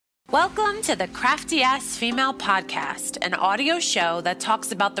Welcome to the Crafty Ass Female Podcast, an audio show that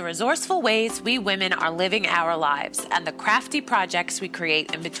talks about the resourceful ways we women are living our lives and the crafty projects we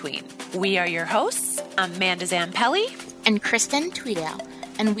create in between. We are your hosts, Amanda Zampelli and Kristin Tweedale,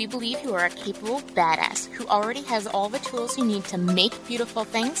 and we believe you are a capable badass who already has all the tools you need to make beautiful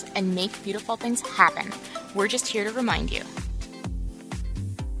things and make beautiful things happen. We're just here to remind you.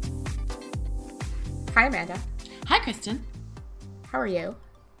 Hi, Amanda. Hi, Kristin. How are you?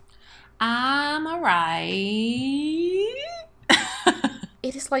 I'm alright.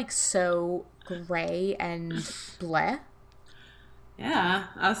 It is like so gray and bleh. Yeah,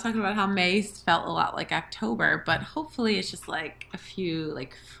 I was talking about how May felt a lot like October, but hopefully it's just like a few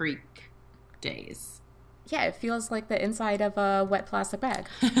like freak days. Yeah, it feels like the inside of a wet plastic bag.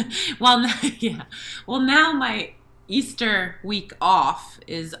 Well, yeah. Well, now my Easter week off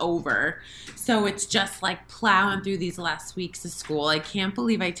is over, so it's just like plowing through these last weeks of school. I can't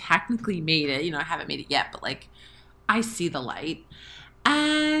believe I technically made it. You know, I haven't made it yet, but like I see the light.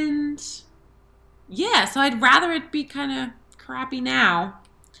 And yeah, so I'd rather it be kind of crappy now.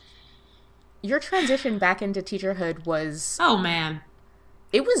 Your transition back into teacherhood was... Oh, man.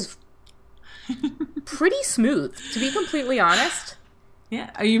 It was pretty smooth, to be completely honest.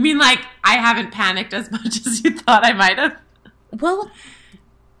 Yeah. You mean like I haven't panicked as much as you thought I might have? Well,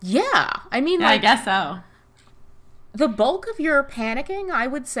 yeah. I mean, yeah, like... I guess so. The bulk of your panicking, I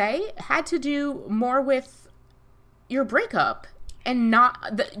would say, had to do more with your breakup. And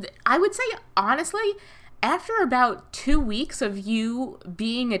not... I would say, honestly, after about 2 weeks of you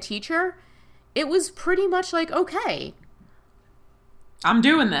being a teacher, it was pretty much like, okay... I'm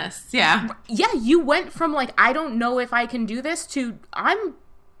doing this, yeah. Yeah, you went from like, I don't know if I can do this to I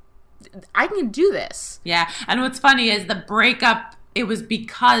can do this. Yeah, and what's funny is the breakup, it was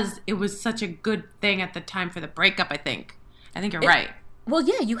because it was such a good thing at the time for the breakup, I think. I think you're right. Well,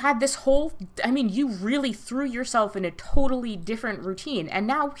 yeah, you had this whole, I mean, you really threw yourself in a totally different routine. And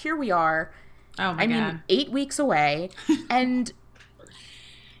now here we are. Oh my God. I mean, 8 weeks away. And...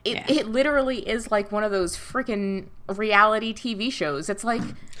 It literally is like one of those freaking reality TV shows. It's like,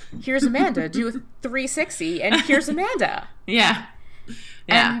 here's Amanda, do a 360, and here's Amanda. Yeah.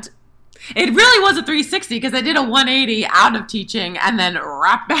 And it really was a 360 because I did a 180 out of teaching and then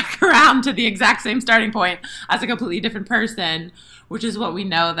wrapped back around to the exact same starting point as a completely different person, which is what we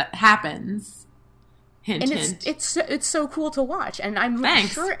know that happens. Hint, and hint. It's so cool to watch, and I'm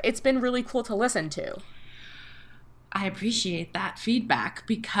sure it's been really cool to listen to. I appreciate that feedback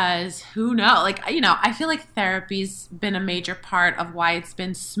because who knows? Like, you know, I feel like therapy's been a major part of why it's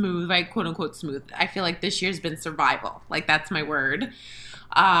been smooth, like quote unquote smooth. I feel like this year's been survival. Like, that's my word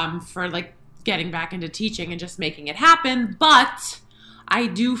for like getting back into teaching and just making it happen. But I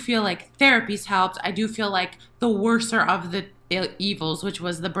do feel like therapy's helped. I do feel like the worser of the evils, which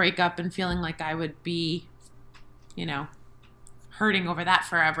was the breakup and feeling like I would be, you know, hurting over that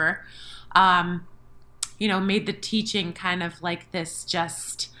forever. You know, made the teaching kind of like this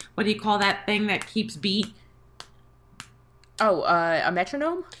just, what do you call that thing that keeps beat? Oh, a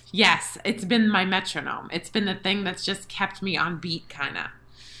metronome? Yes, it's been my metronome. It's been the thing that's just kept me on beat, kind of.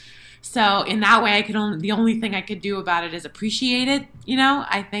 So in that way, the only thing I could do about it is appreciate it, you know?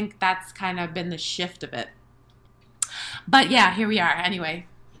 I think that's kind of been the shift of it. But yeah, here we are. Anyway,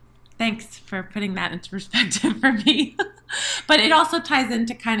 thanks for putting that into perspective for me. But it also ties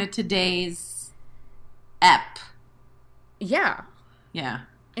into kind of today's ep. Yeah. Yeah.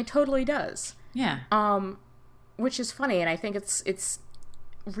 It totally does. Yeah. Which is funny, and I think it's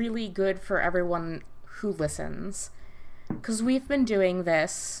really good for everyone who listens. Because we've been doing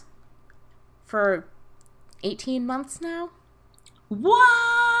this for 18 months now.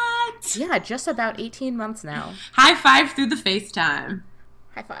 What? Yeah, just about 18 months now. High five through the FaceTime.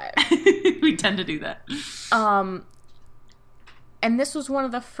 High five. We tend to do that. And this was one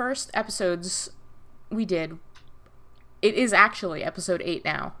of the first episodes we did. It is actually episode 8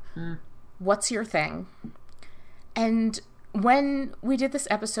 now. What's your thing? And when we did this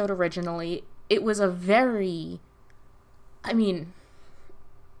episode originally, it was a very, I mean,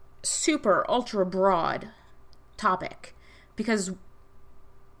 super ultra broad topic because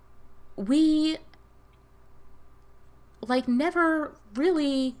we like never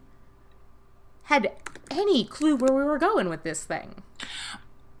really had any clue where we were going with this thing.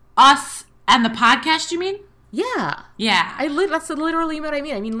 Us and the podcast, you mean? Yeah. Yeah. That's literally what I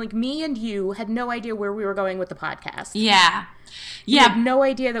mean. I mean, like, me and you had no idea where we were going with the podcast. Yeah. We had no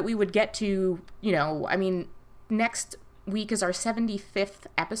idea that we would get to, you know, I mean, next week is our 75th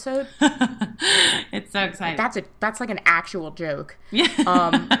episode. It's so exciting. That's like an actual joke. Yeah.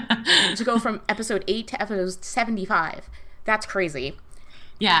 To go from episode 8 to episode 75. That's crazy.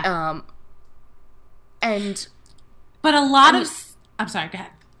 Yeah. And... But a lot of... I'm sorry, go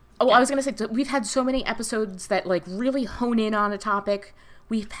ahead. Oh, yeah. I was going to say, we've had so many episodes that, like, really hone in on a topic.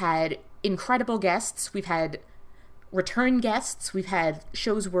 We've had incredible guests. We've had return guests. We've had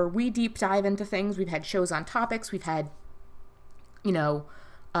shows where we deep dive into things. We've had shows on topics. We've had,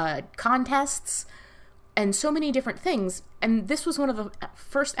 contests and so many different things. And this was one of the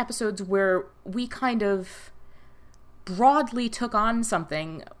first episodes where we kind of broadly took on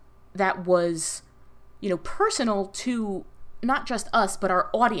something that was, personal to not just us, but our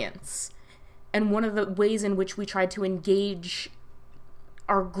audience. And one of the ways in which we tried to engage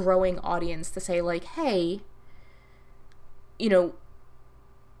our growing audience to say, like, hey,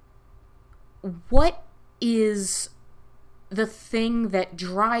 what is the thing that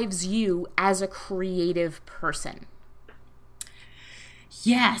drives you as a creative person?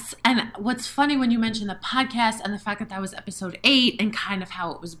 Yes. And what's funny when you mention the podcast and the fact that that was episode 8 and kind of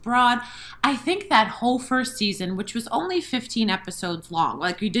how it was broad, I think that whole first season, which was only 15 episodes long,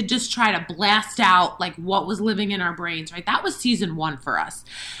 like we did just try to blast out like what was living in our brains, right? That was season 1 for us.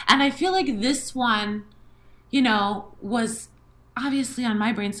 And I feel like this one, was obviously on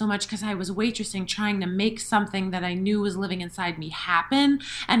my brain so much because I was waitressing, trying to make something that I knew was living inside me happen,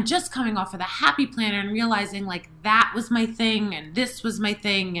 and just coming off of the Happy Planner and realizing like that was my thing and this was my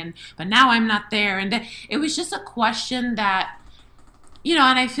thing, but now I'm not there. And it was just a question that, and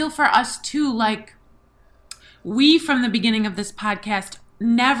I feel for us too, like we from the beginning of this podcast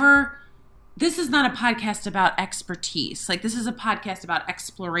this is not a podcast about expertise. Like, this is a podcast about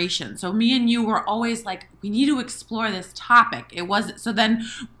exploration. So me and you were always like, we need to explore this topic. It wasn't,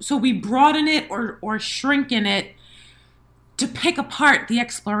 so we broaden it or shrink in it to pick apart the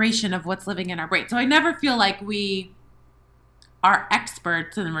exploration of what's living in our brain. So I never feel like we are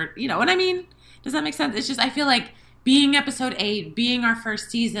experts and we're, you know what I mean? Does that make sense? It's just, I feel like being episode 8, being our first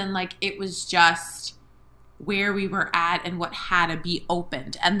season, like it was just where we were at and what had to be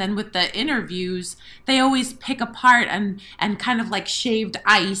opened. And then with the interviews, they always pick apart and kind of like shaved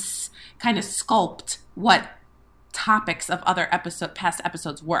ice, kind of sculpt what topics of other past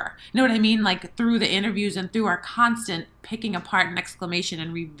episodes were. You know what I mean? Like through the interviews and through our constant picking apart and exclamation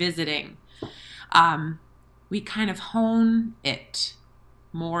and revisiting, we kind of hone it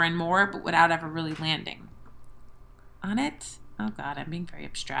more and more, but without ever really landing on it. Oh God, I'm being very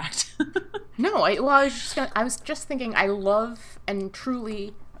abstract. No, I was just thinking I love and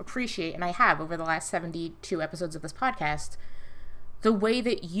truly appreciate, and I have over the last 72 episodes of this podcast, the way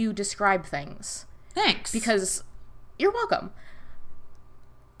that you describe things. Thanks. Because you're welcome.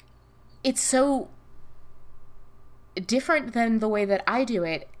 It's so different than the way that I do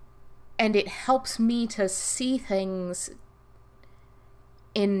it, and it helps me to see things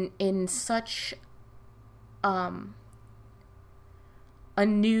in such a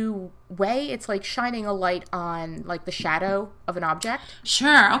new way. It's like shining a light on like the shadow of an object.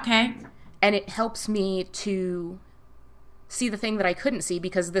 Sure, okay. And it helps me to see the thing that I couldn't see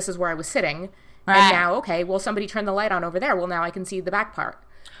because this is where I was sitting. Right. And now, okay, well, somebody turned the light on over there. Well, now I can see the back part.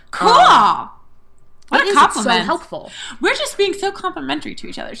 Cool. What a compliment. It's so helpful. We're just being so complimentary to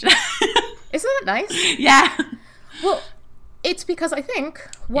each other today. Isn't it nice? Yeah. Well, it's because I think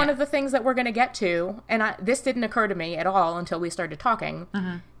one of the things that we're going to get to, and this didn't occur to me at all until we started talking,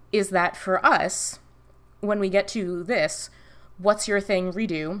 is that for us, when we get to this, what's your thing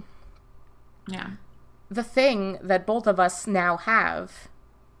redo? Yeah. The thing that both of us now have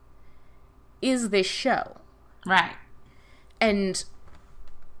is this show. Right. And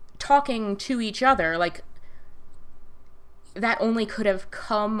talking to each other, like, that only could have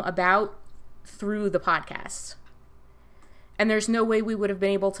come about through the podcast. And there's no way we would have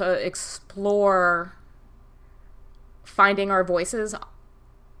been able to explore finding our voices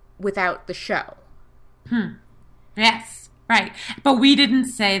without the show. Yes, right. But we didn't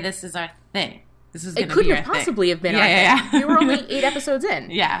say this is our thing. This is going to be our thing. It couldn't possibly have been our thing. We were only 8 episodes in.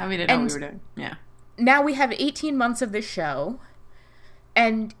 Yeah, we didn't know what we were doing. Yeah. Now we have 18 months of this show,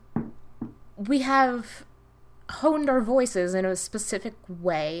 and we have honed our voices in a specific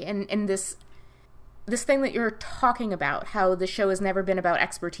way. And this thing that you're talking about, how the show has never been about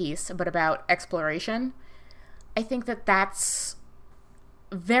expertise, but about exploration, I think that that's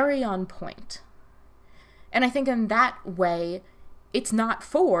very on point. And I think in that way, it's not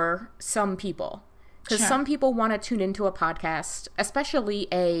for some people. Because some people want to tune into a podcast, especially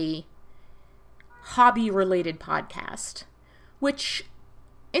a hobby-related podcast, which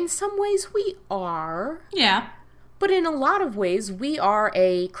in some ways we are. Yeah. But in a lot of ways, we are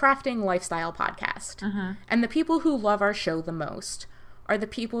a crafting lifestyle podcast. And the people who love our show the most are the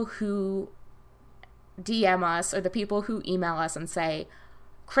people who DM us or the people who email us and say,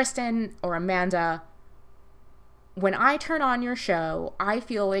 Kristin or Amanda, when I turn on your show, I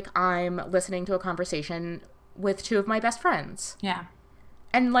feel like I'm listening to a conversation with two of my best friends. Yeah.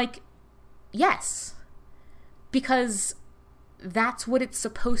 And like, yes, because that's what it's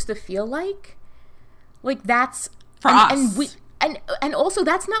supposed to feel like. Like that's for us. And also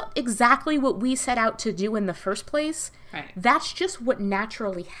that's not exactly what we set out to do in the first place. Right. That's just what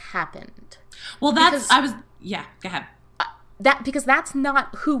naturally happened. Well, go ahead. Because that's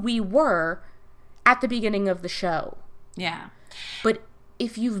not who we were at the beginning of the show. Yeah. But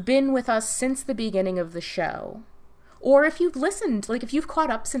if you've been with us since the beginning of the show, or if you've listened, like if you've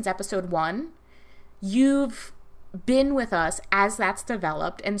caught up since episode 1, you've been with us as that's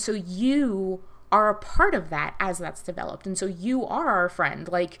developed, and so you are a part of that as that's developed, and so you are our friend.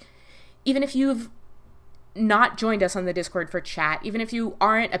 Like, even if you've not joined us on the Discord for chat, even if you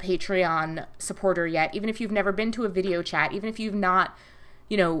aren't a Patreon supporter yet, even if you've never been to a video chat, even if you've not,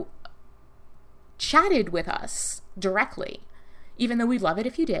 chatted with us directly, even though we'd love it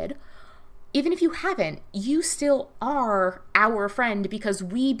if you did, even if you haven't, you still are our friend because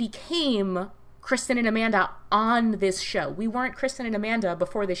we became Kristin and Amanda on this show. We weren't Kristin and Amanda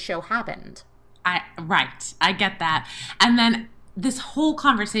before this show happened. Right. I get that. And then this whole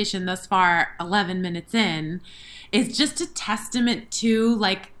conversation thus far, 11 minutes in, is just a testament to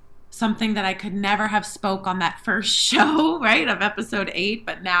like something that I could never have spoke on that first show, right, of episode 8,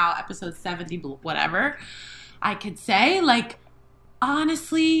 but now episode 70, whatever. I could say, like,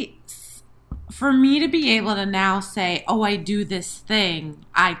 honestly, for me to be able to now say, oh, I do this thing,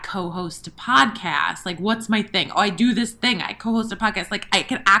 I co-host a podcast, like, what's my thing? Oh, I do this thing, I co-host a podcast. Like, I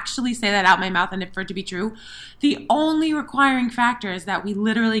can actually say that out my mouth, and for it to be true, the only requiring factor is that we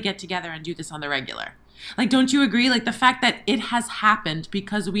literally get together and do this on the regular. Like, don't you agree? Like, the fact that it has happened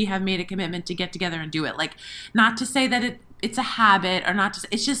because we have made a commitment to get together and do it. Like, not to say that it's a habit or not,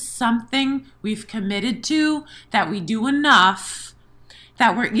 it's just something we've committed to, that we do enough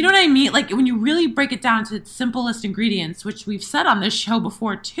that we're, you know what I mean? Like, when you really break it down to its simplest ingredients, which we've said on this show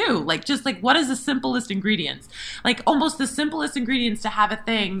before too, like, just like, what is the simplest ingredients? Like, almost the simplest ingredients to have a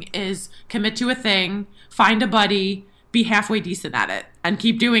thing is commit to a thing, find a buddy, be halfway decent at it, and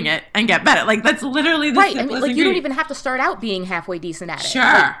keep doing it and get better. Like, that's literally the simplest ingredient. Like, you don't even have to start out being halfway decent at it. Sure,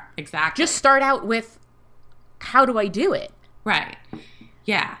 like, exactly. Just start out with, how do I do it? Right.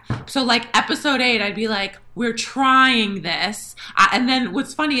 Yeah. So, like, episode 8, I'd be like, we're trying this. And then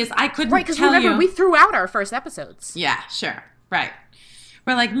what's funny is I couldn't tell you. Right, because remember, we threw out our first episodes. Yeah, sure. Right.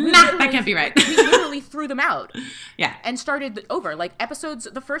 We're like, nah, that can't be right. We literally threw them out. Yeah. And started over. Like,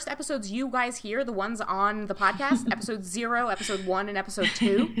 the first episodes you guys hear, the ones on the podcast, episode 0, episode 1, and episode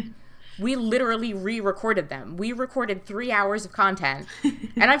 2, we literally re-recorded them. We recorded 3 hours of content.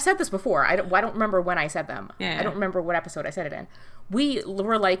 And I've said this before. I don't remember when I said them. Yeah. I don't remember what episode I said it in. We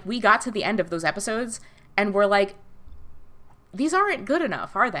were like, we got to the end of those episodes, and we're like, these aren't good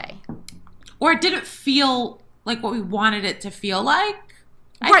enough, are they? Or it didn't feel like what we wanted it to feel like.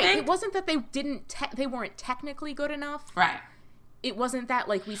 Right. It wasn't that they weren't technically good enough. Right. It wasn't that,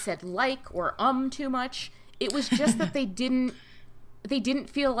 like, we said like or too much. It was just that they didn't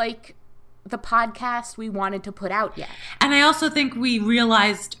feel like the podcast we wanted to put out yet. And I also think we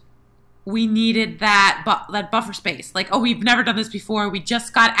realized we needed that buffer space. Like, oh, we've never done this before. We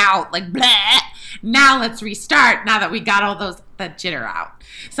just got out. Like, blah. Now let's restart. Now that we got all that jitter out.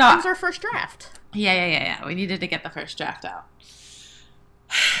 So it was our first draft. Yeah. We needed to get the first draft out.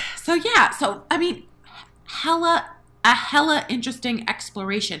 So yeah. So I mean, a hella interesting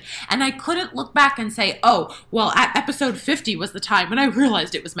exploration. And I couldn't look back and say, oh, well, at episode 50 was the time when I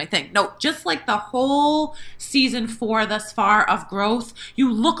realized it was my thing. No, just like the whole season 4 thus far of growth,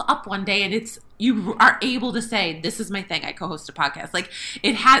 you look up one day and you are able to say, this is my thing. I co-host a podcast. Like,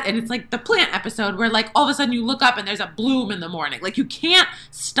 and it's like the plant episode where, like, all of a sudden you look up and there's a bloom in the morning. Like, you can't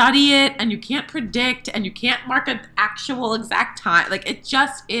study it and you can't predict and you can't mark an actual exact time. Like, it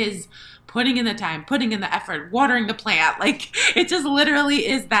just is putting in the time, putting in the effort, watering the plant. Like, it just literally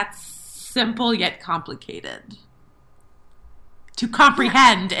is that simple yet complicated to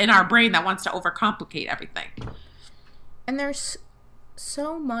comprehend in our brain that wants to overcomplicate everything. And there's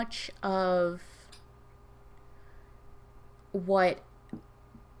so much of what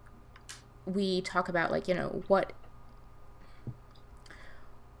we talk about, like, what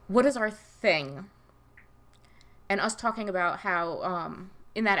is our thing? And us talking about how,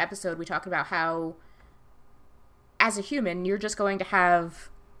 in that episode, we talk about how, as a human, you're just going to have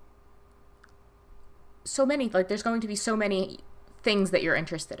so many, like, there's going to be so many things that you're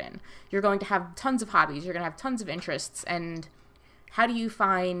interested in. You're going to have tons of hobbies. You're going to have tons of interests. And how do you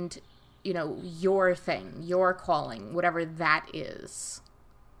find, your thing, your calling, whatever that is?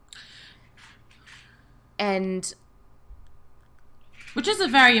 And which is a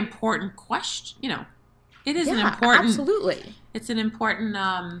very important question, you know. It is an important, absolutely. It's an important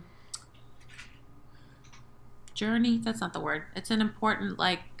journey. That's not the word. It's an important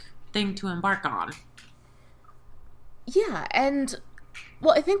thing to embark on. Yeah, and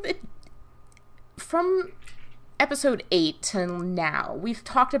well, I think that from episode 8 to now, we've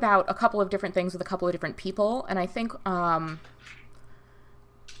talked about a couple of different things with a couple of different people, and I think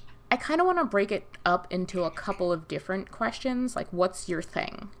I kind of want to break it up into a couple of different questions, like what's your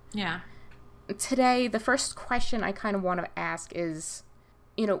thing? Yeah. Today, the first question I kind of want to ask is,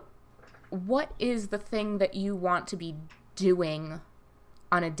 you know, what is the thing that you want to be doing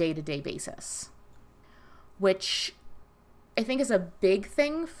on a day-to-day basis? Which I think is a big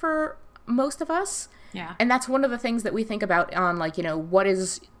thing for most of us. Yeah. And that's one of the things that we think about on, what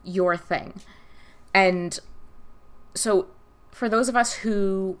is your thing? And so for those of us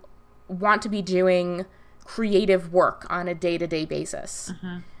who want to be doing creative work on a day-to-day basis,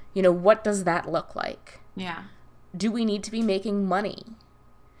 what does that look like? Yeah. Do we need to be making money?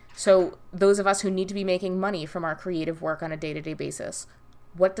 So those of us who need to be making money from our creative work on a day-to-day basis,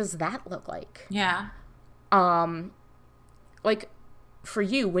 what does that look like? Yeah. For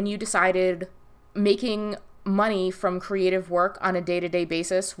you, when you decided making money from creative work on a day-to-day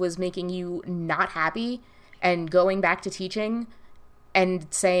basis was making you not happy, and going back to teaching and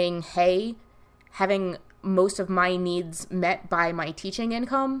saying, hey, having most of my needs met by my teaching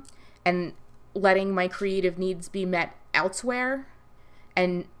income and letting my creative needs be met elsewhere.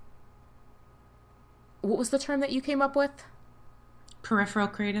 And what was the term that you came up with? Peripheral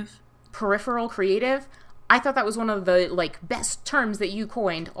creative. Peripheral creative. I thought that was one of the best terms that you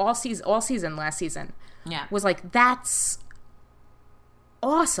coined all season last season. Yeah. Was that's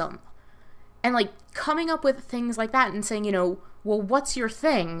awesome. And coming up with things like that and saying, well, what's your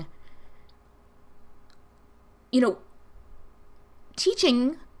thing?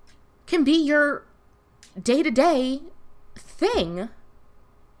 Teaching can be your day-to-day thing.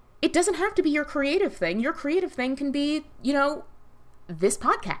 It doesn't have to be your creative thing. Your creative thing can be, this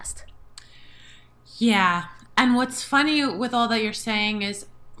podcast. Yeah. And what's funny with all that you're saying is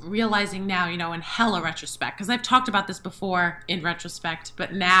realizing now, in hella retrospect, because I've talked about this before in retrospect,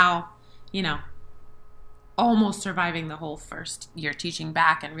 but now, almost surviving the whole first year teaching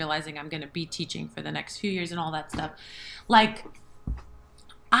back and realizing I'm going to be teaching for the next few years and all that stuff.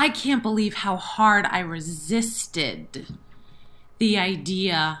 I can't believe how hard I resisted the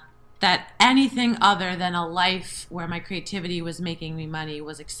idea that anything other than a life where my creativity was making me money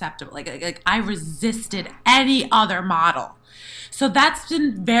was acceptable. I resisted any other model. So that's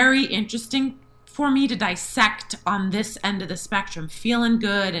been very interesting for me to dissect on this end of the spectrum, feeling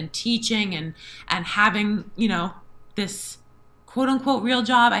good and teaching and having, this quote unquote real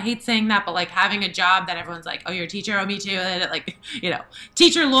job. I hate saying that, but having a job that everyone's like, oh, you're a teacher? Oh, me too.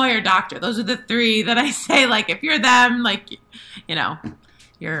 Teacher, lawyer, doctor. Those are the three that I say, if you're them,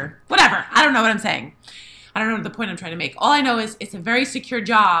 you're whatever. I don't know what I'm saying. I don't know the point I'm trying to make. All I know is it's a very secure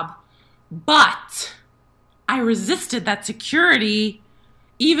job, but I resisted that security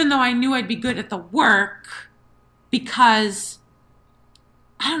even though I knew I'd be good at the work, because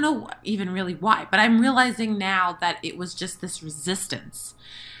I don't know even really why, but I'm realizing now that it was just this resistance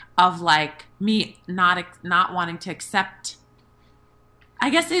of me not wanting to accept. I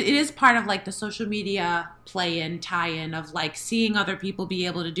guess it is part of the social media play-in, tie-in of seeing other people be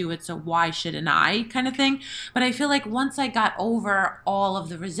able to do it, so why shouldn't I kind of thing. But I feel once I got over all of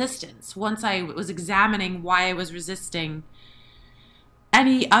the resistance, once I was examining why I was resisting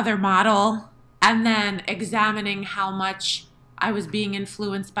any other model, and then examining how much I was being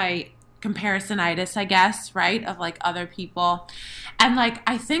influenced by comparisonitis, I guess, right, of other people. And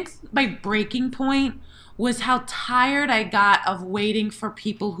I think my breaking point was how tired I got of waiting for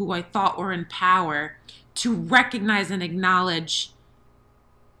people who I thought were in power to recognize and acknowledge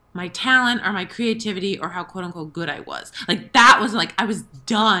my talent or my creativity or how quote unquote good I was. That was I was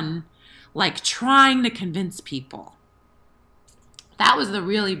done trying to convince people. That was the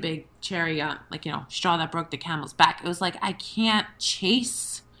really big cherry on, straw that broke the camel's back. It was I can't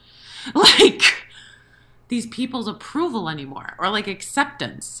chase these people's approval anymore or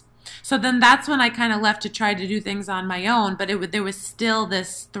acceptance. So then that's when I kind of left to try to do things on my own. But there was still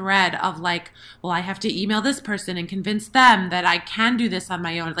this thread of well, I have to email this person and convince them that I can do this on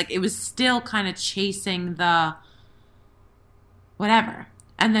my own. It was still kind of chasing the whatever.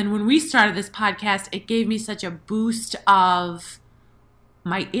 And then when we started this podcast, it gave me such a boost of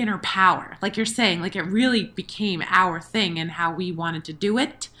my inner power. You're saying, it really became our thing and how we wanted to do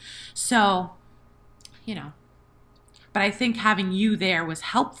it. So, but I think having you there was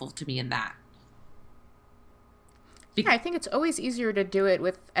helpful to me in that. I think it's always easier to do it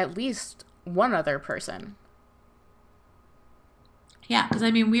with at least one other person. Yeah, because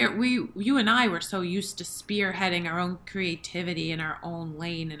I mean, you and I were so used to spearheading our own creativity in our own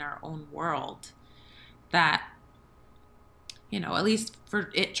lane, in our own world, that, you know, at least for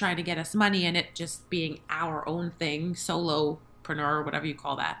it trying to get us money and it just being our own thing, solopreneur, whatever you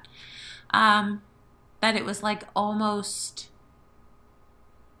call that, that it was like almost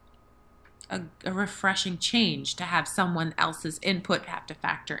a refreshing change to have someone else's input have to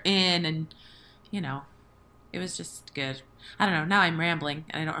factor in, and, you know, it was just good. I don't know. Now I'm rambling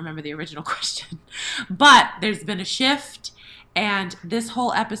and I don't remember the original question. But there's been a shift, and this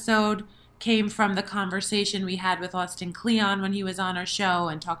whole episode came from the conversation we had with Austin Kleon when he was on our show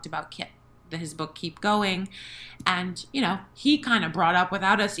and talked about his book Keep Going. And, you know, he kind of brought up,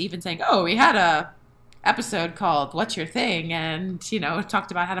 without us even saying, oh, we had a episode called What's Your Thing, and, you know, talked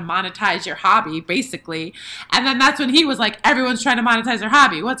about how to monetize your hobby, basically. And then that's when he was like, everyone's trying to monetize their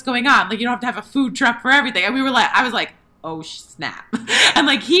hobby. What's going on? Like, you don't have to have a food truck for everything. And I was like, oh, snap. And,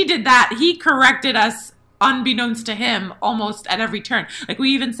 like, he did that. He corrected us unbeknownst to him almost at every turn. Like,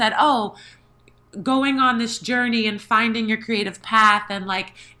 we even said, oh, going on this journey and finding your creative path and,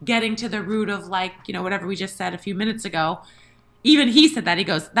 like, getting to the root of, like, you know, whatever we just said a few minutes ago. Even he said that. He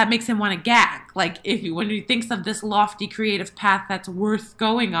goes, that makes him want to gag. Like, when he thinks of this lofty creative path that's worth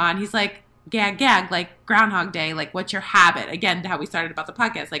going on, he's like, gag, like Groundhog Day. Like, what's your habit? Again, how we started about the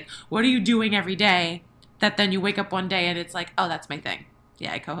podcast. Like, what are you doing every day that then you wake up one day and it's like, oh, that's my thing.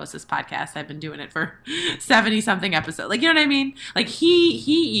 Yeah, I co-host this podcast. I've been doing it for 70-something episodes. Like, you know what I mean? Like, he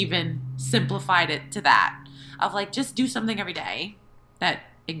even simplified it to that. Of, like, just do something every day that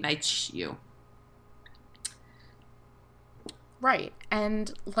ignites you. Right.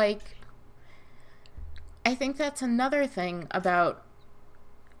 And, like, I think that's another thing about,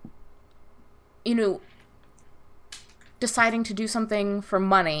 you know, deciding to do something for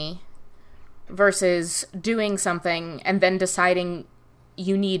money versus doing something and then deciding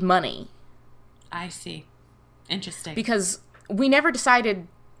you need money. I see. Interesting. Because we never decided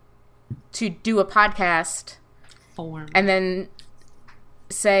to do a podcast and then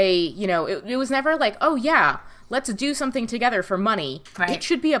say, you know, it was never like, oh, yeah, let's do something together for money. Right. It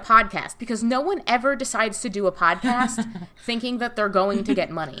should be a podcast, because no one ever decides to do a podcast thinking that they're going to get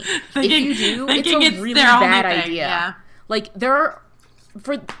money. If you do, it's a really bad idea. Yeah. Like,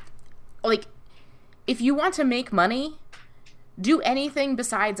 if you want to make money, do anything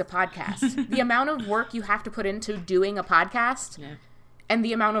besides a podcast. The amount of work you have to put into doing a podcast and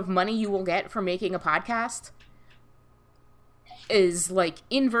the amount of money you will get for making a podcast is, like,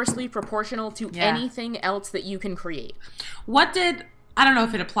 inversely proportional to anything else that you can create. I don't know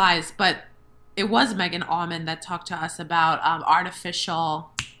if it applies, but it was Megan Allman that talked to us about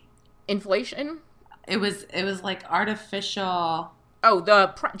artificial inflation. It was like artificial.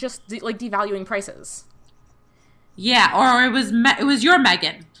 Oh, just devaluing prices. Yeah, or it was your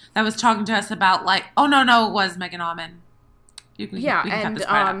Megan that was talking to us about, like, it was Megan Allman.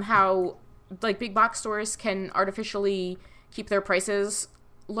 And how, like, big box stores can artificially keep their prices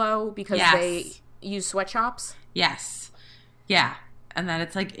low because they use sweatshops. Yes. Yeah. And that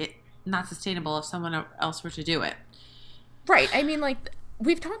it's, like, not sustainable if someone else were to do it. Right. I mean, like,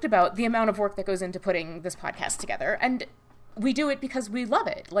 we've talked about the amount of work that goes into putting this podcast together, and we do it because we love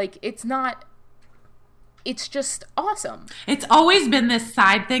it. Like, it's just awesome. It's always been this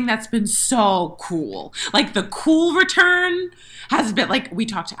side thing that's been so cool. Like, the cool return has been, like, we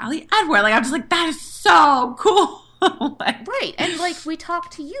talked to Ali Edward. Like, I'm just like, that is so cool. Right. And, like, we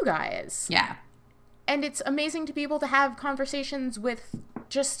talk to you guys. Yeah. And it's amazing to be able to have conversations with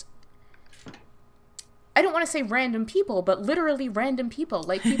just, I don't want to say random people, but literally random people.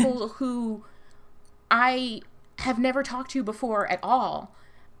 Like, people who I have never talked to before at all,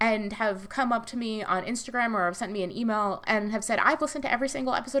 and have come up to me on Instagram or have sent me an email and have said, I've listened to every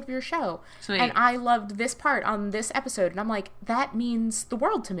single episode of your show. Sweet. And I loved this part on this episode. And I'm like, that means the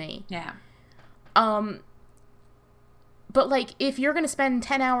world to me. Yeah. But, like, if you're going to spend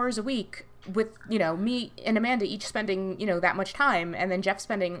 10 hours a week with, you know, me and Amanda each spending, you know, that much time, and then Jeff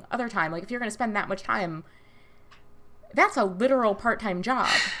spending other time, like, if you're going to spend that much time, that's a literal part-time job.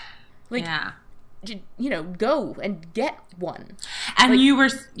 Like, yeah. You know, go and get one. And, like, you were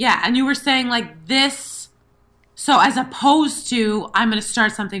saying, like, this, so as opposed to, I'm going to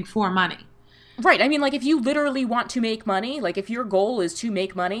start something for money. Right. I mean, like, if you literally want to make money, like, if your goal is to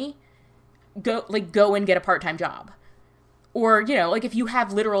make money, go and get a part-time job. Or, you know, like, if you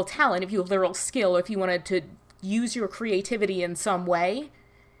have literal talent, if you have literal skill, if you wanted to use your creativity in some way,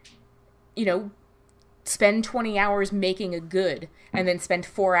 you know, spend 20 hours making a good and then spend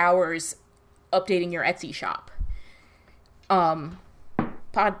 4 hours updating your Etsy shop.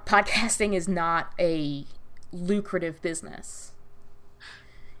 podcasting is not a lucrative business.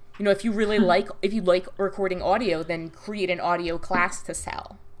 You know, if you like recording audio, then create an audio class to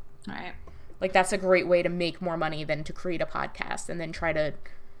sell. Right. Like, that's a great way to make more money than to create a podcast and then try to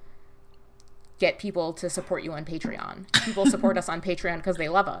get people to support you on Patreon. People support us on Patreon because they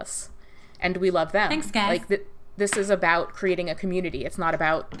love us, and we love them. Thanks, guys. Like, this is about creating a community. It's not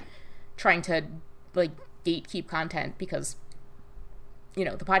about trying to, like, gatekeep content, because, you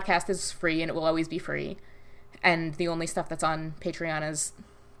know, the podcast is free and it will always be free. And the only stuff that's on Patreon is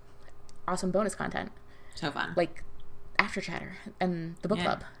awesome bonus content. So fun. Like After Chatter and the book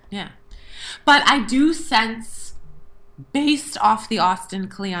club. Yeah. But I do sense, based off the Austin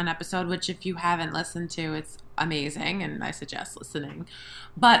Kleon episode, which if you haven't listened to, it's amazing and I suggest listening.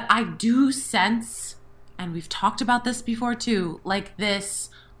 But I do sense, and we've talked about this before too, like this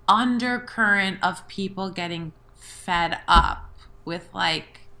undercurrent of people getting fed up with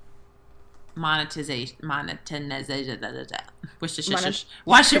like monetization,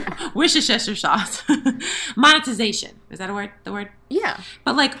 Worcestershire sauce. Monetization. Is that a word? The word? Yeah.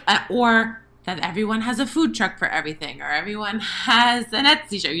 But like, or that everyone has a food truck for everything, or everyone has an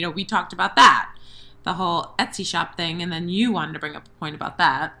Etsy shop. You know, we talked about that, the whole Etsy shop thing, and then you wanted to bring up a point about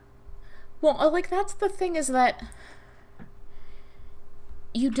that. Well, like, that's the thing, is that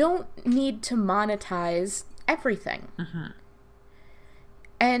you don't need to monetize everything. Mm-hmm.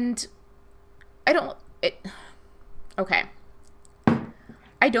 And I don't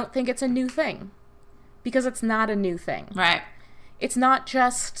think it's a new thing, because it's not a new thing. Right. It's not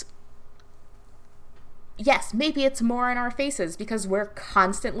just, yes, maybe it's more in our faces because we're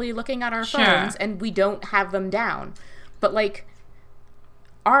constantly looking at our phones and we don't have them down. But like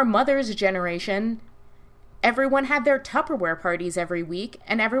our mother's generation, everyone had their Tupperware parties every week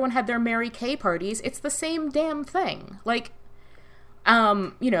and everyone had their Mary Kay parties. It's the same damn thing. Like,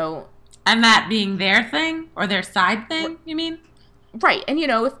 you know. And that being their thing or their side thing, you mean? Right. And, you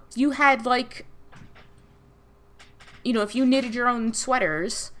know, if you had like, you know, if you knitted your own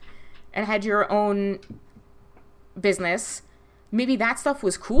sweaters and had your own business, maybe that stuff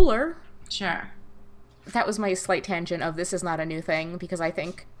was cooler. Sure. That was my slight tangent of this is not a new thing, because I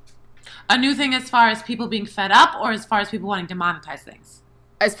think... A new thing as far as people being fed up, or as far as people wanting to monetize things?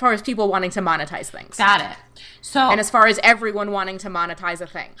 As far as people wanting to monetize things. Got it. So, and as far as everyone wanting to monetize a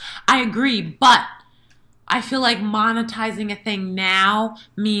thing. I agree, but I feel like monetizing a thing now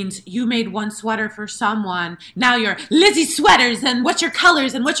means you made one sweater for someone. Now you're Lizzie Sweaters, and what's your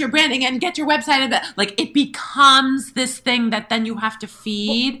colors and what's your branding, and get your website. And like, it becomes this thing that then you have to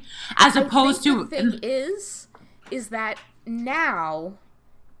feed, as opposed to... The thing is that now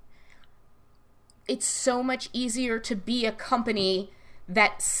it's so much easier to be a company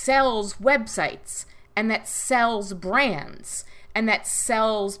that sells websites and that sells brands and that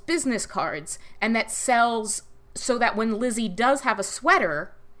sells business cards and that sells, so that when Lizzie does have a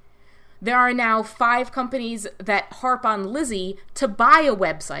sweater, there are now 5 companies that harp on Lizzie to buy a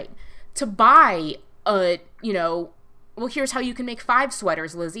website, to buy a, you know, well, here's how you can make 5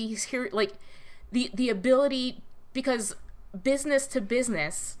 sweaters, Lizzie. Here, like, the ability, because business to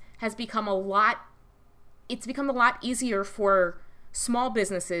business has become it's become a lot easier for small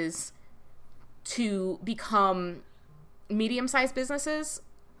businesses to become medium-sized businesses,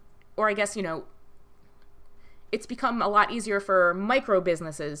 or I guess, you know, it's become a lot easier for micro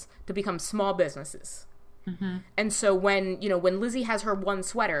businesses to become small businesses. Mm-hmm. And so when Lizzie has her one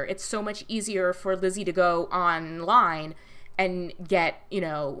sweater, it's so much easier for Lizzie to go online and get, you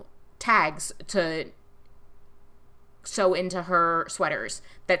know, tags to sew into her sweaters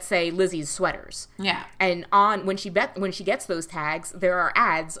that say Lizzie's sweaters. Yeah. And when she gets those tags, there are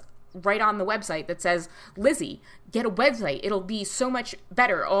ads right on the website that says, Lizzie, get a website. It'll be so much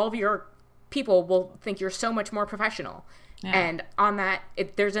better. All of your people will think you're so much more professional. Yeah. And on that,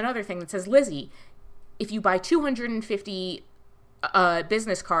 there's another thing that says, Lizzie, if you buy 250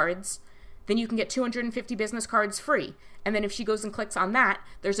 business cards, then you can get 250 business cards free. And then if she goes and clicks on that,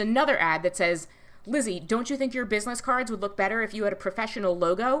 there's another ad that says, Lizzie, don't you think your business cards would look better if you had a professional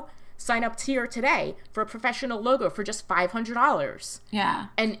logo? Sign up here today for a professional logo for just $500. Yeah.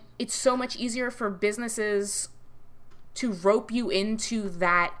 And it's so much easier for businesses to rope you into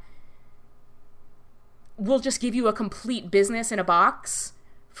that. We'll just give you a complete business in a box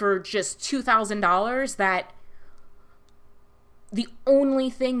for just $2,000, that the only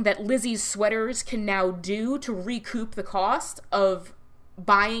thing that Lizzie's Sweaters can now do to recoup the cost of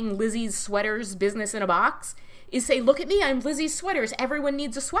buying Lizzie's Sweaters business in a box is say, look at me, I'm Lizzie's Sweaters. Everyone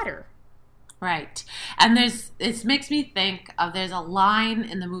needs a sweater. Right. And it makes me think of, there's a line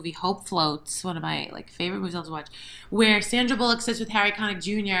in the movie Hope Floats, one of my like favorite movies I'll watch, where Sandra Bullock sits with Harry Connick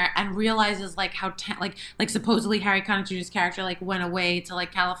Jr. and realizes like how like supposedly Harry Connick Jr.'s character like went away to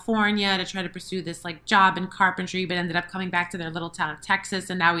like California to try to pursue this like job in carpentry, but ended up coming back to their little town of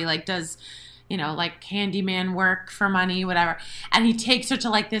Texas, and now he like does, you know, like handyman work for money, whatever. And he takes her to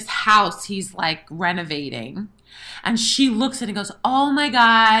like this house he's like renovating. And she looks at it and goes, oh my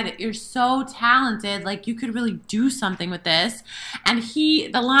God, you're so talented. Like, you could really do something with this. And the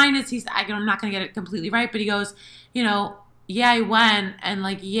line is, I'm not going to get it completely right, but he goes, you know, yeah, I went, and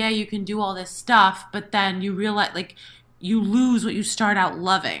like, yeah, you can do all this stuff, but then you realize, like, you lose what you start out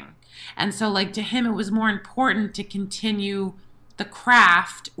loving. And so, like, to him, it was more important to continue the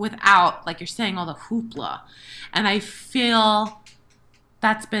craft without, like you're saying, all the hoopla. And I feel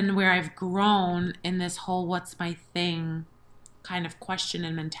that's been where I've grown in this whole what's my thing kind of question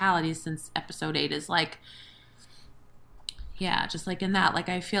and mentality since episode 8 is like, yeah, just like in that, like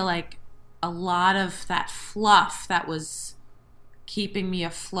I feel like a lot of that fluff that was keeping me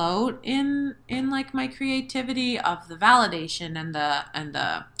afloat in like my creativity of the validation and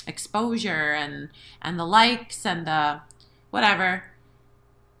the exposure and the likes and the whatever,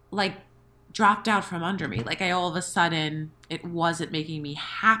 like dropped out from under me. Like I all of a sudden, it wasn't making me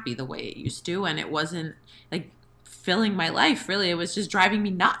happy the way it used to, and it wasn't like filling my life really. It was just driving me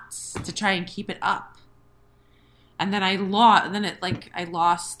nuts to try and keep it up. And then I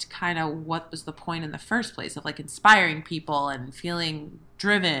lost kind of what was the point in the first place of like inspiring people and feeling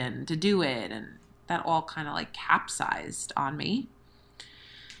driven to do it, and that all kind of like capsized on me.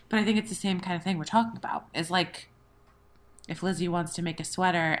 But I think it's the same kind of thing we're talking about. Is like, if Lizzie wants to make a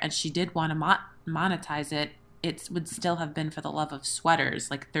sweater and she did want to monetize it, it would still have been for the love of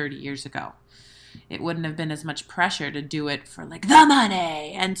sweaters like 30 years ago. It wouldn't have been as much pressure to do it for like the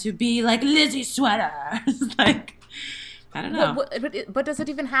money and to be like Lizzie sweaters. Like, I don't know. But does it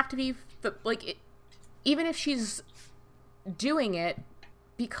even have to be like, even if she's doing it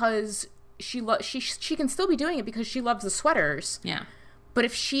because she can still be doing it because she loves the sweaters. Yeah. But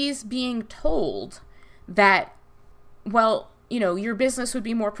if she's being told that, well, you know, your business would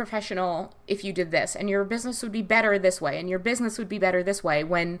be more professional if you did this, and your business would be better this way, and your business would be better this way,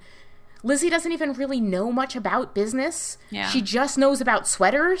 when Lizzie doesn't even really know much about business. Yeah. She just knows about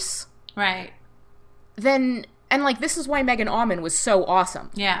sweaters. Right. Then, and like, this is why Megan Auman was so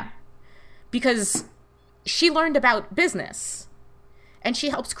awesome. Yeah. Because she learned about business, and she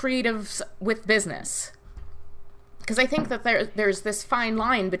helps creatives with business. Because I think that there's this fine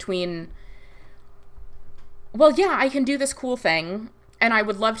line between, well, yeah, I can do this cool thing, and I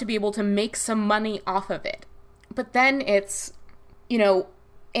would love to be able to make some money off of it. But then it's, you know,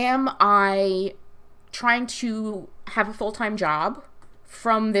 am I trying to have a full-time job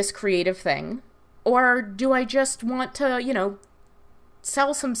from this creative thing? Or do I just want to, you know,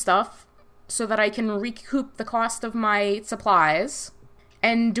 sell some stuff so that I can recoup the cost of my supplies?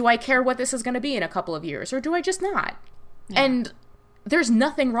 And do I care what this is going to be in a couple of years? Or do I just not? Yeah. And there's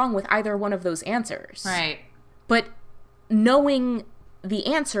nothing wrong with either one of those answers. Right. But knowing the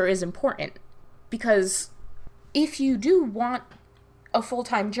answer is important, because if you do want a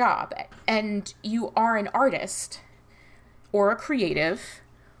full-time job and you are an artist or a creative,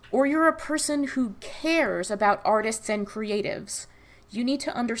 or you're a person who cares about artists and creatives, you need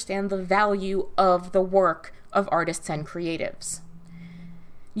to understand the value of the work of artists and creatives.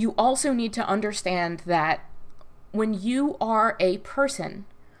 You also need to understand that when you are a person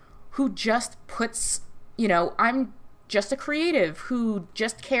who just puts, you know, I'm just a creative who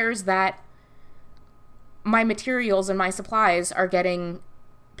just cares that my materials and my supplies are getting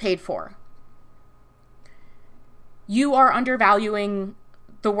paid for, you are undervaluing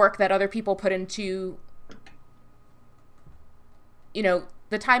the work that other people put into, you know,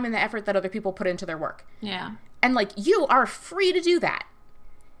 the time and the effort that other people put into their work. Yeah. And like, you are free to do that.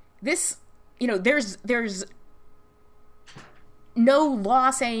 This, you know, there's no law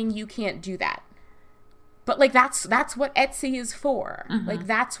saying you can't do that. But like, that's what Etsy is for. Mm-hmm. Like,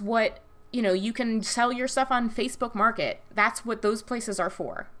 that's what, you know, you can sell your stuff on Facebook Market. That's what those places are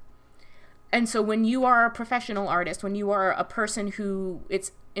for. And so when you are a professional artist, when you are a person who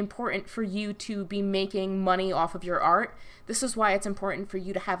it's important for you to be making money off of your art, this is why it's important for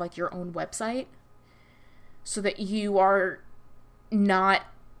you to have like your own website, so that you are not,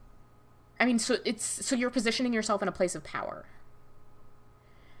 I mean, so you're positioning yourself in a place of power.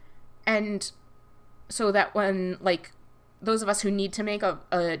 And so that when, like, those of us who need to make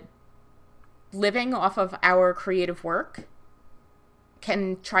a living off of our creative work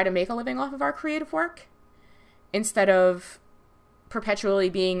can try to make a living off of our creative work, instead of perpetually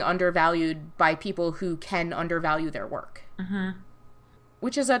being undervalued by people who can undervalue their work. Mm-hmm.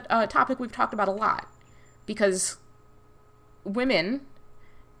 Which is a topic we've talked about a lot. Because women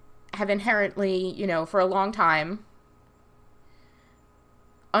have inherently, for a long time,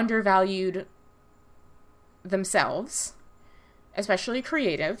 undervalued themselves, especially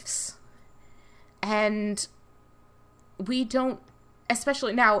creatives. And we don't,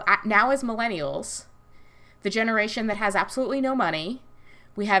 especially now as millennials, the generation that has absolutely no money,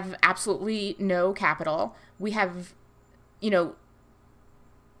 we have absolutely no capital, we have,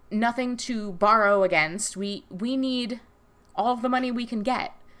 nothing to borrow against. We need all of the money we can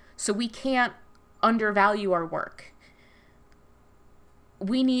get, so we can't undervalue our work.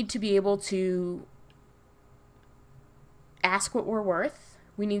 We need to be able to ask what we're worth.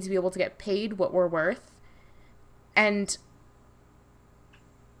 We need to be able to get paid what we're worth. And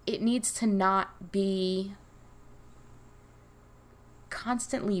it needs to not be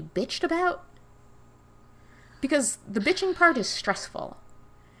constantly bitched about. Because the bitching part is stressful.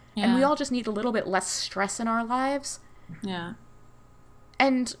 Yeah. And we all just need a little bit less stress in our lives. Yeah.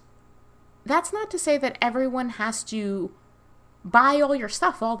 And that's not to say that everyone has to buy all your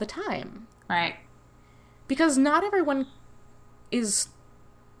stuff all the time. Right. Because not everyone is...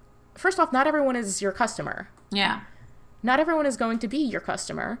 First off, not everyone is your customer. Yeah. Not everyone is going to be your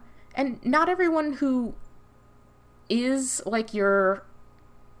customer. And not everyone who is like your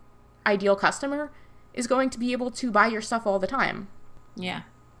ideal customer is going to be able to buy your stuff all the time. Yeah.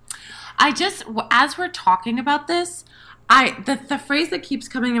 As we're talking about this, the phrase that keeps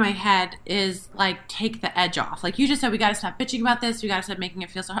coming in my head is like, take the edge off. Like you just said, we got to stop bitching about this. We got to stop making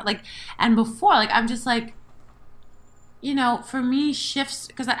it feel so hard. Like, and before, like, I'm just like, for me, shifts,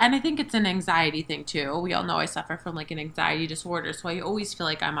 and I think it's an anxiety thing too. We all know I suffer from like an anxiety disorder, so I always feel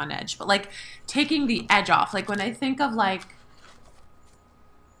like I'm on edge. But like taking the edge off, like when I think of like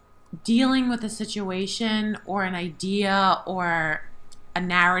dealing with a situation or an idea or a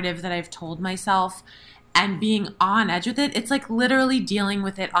narrative that I've told myself and being on edge with it, it's like literally dealing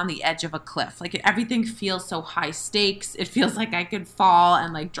with it on the edge of a cliff. Like everything feels so high stakes. It feels like I could fall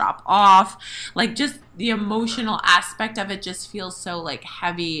and like drop off. Like just the emotional aspect of it just feels so like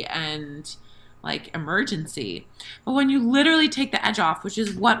heavy and like emergency. But when you literally take the edge off, which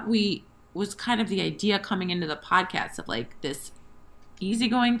is what was kind of the idea coming into the podcast of like this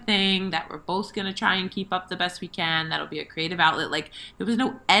easygoing thing that we're both going to try and keep up the best we can. That'll be a creative outlet. Like there was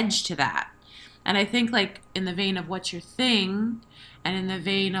no edge to that. And I think like in the vein of what's your thing and in the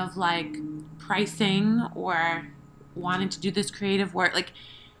vein of like pricing or wanting to do this creative work, like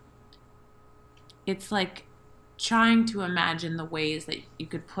it's like trying to imagine the ways that you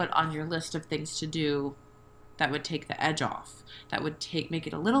could put on your list of things to do that would take the edge off, that would make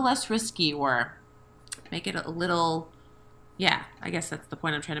it a little less risky or make it a little, yeah, I guess that's the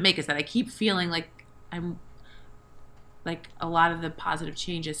point I'm trying to make, is that I keep feeling like I'm like a lot of the positive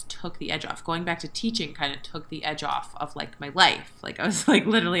changes took the edge off. Going back to teaching kind of took the edge off of like my life. Like I was like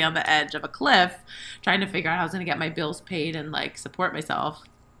literally on the edge of a cliff trying to figure out how I was going to get my bills paid and like support myself.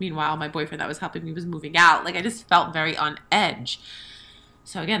 Meanwhile, my boyfriend that was helping me was moving out. Like I just felt very on edge.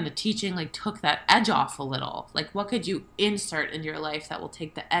 So again, the teaching like took that edge off a little. Like what could you insert in your life that will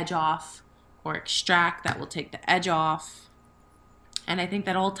take the edge off, or extract that will take the edge off? And I think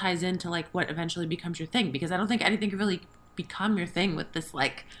that all ties into like what eventually becomes your thing, because I don't think anything can really become your thing with this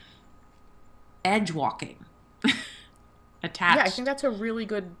like edge walking attached. Yeah, I think that's a really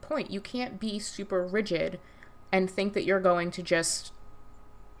good point. You can't be super rigid and think that you're going to just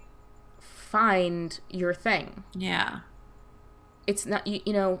find your thing. Yeah. It's not,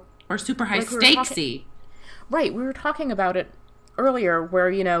 or super high stakesy. Right. We were talking about it earlier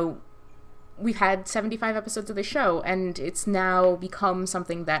where, we've had 75 episodes of the show, and it's now become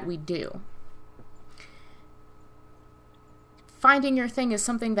something that we do. Finding your thing is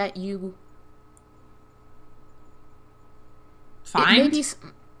something that you... Find?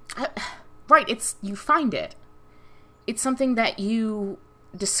 Right, you find it. It's something that you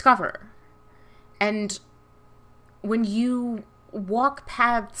discover. And when you walk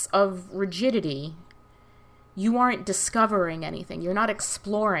paths of rigidity, you aren't discovering anything. You're not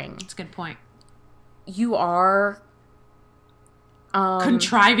exploring. That's a good point. You are...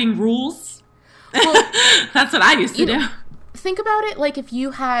 contriving rules? Well, that's what I used to do. Think about it like if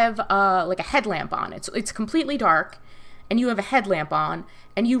you have like a headlamp on. It's completely dark, and you have a headlamp on,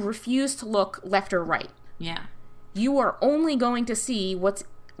 and you refuse to look left or right. Yeah. You are only going to see what's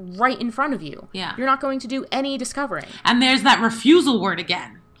right in front of you. Yeah. You're not going to do any discovering. And there's that refusal word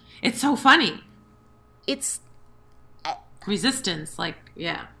again. It's so funny. It's... resistance, like,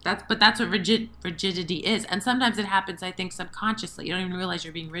 yeah, that's what rigidity is. And sometimes it happens, I think, subconsciously. You don't even realize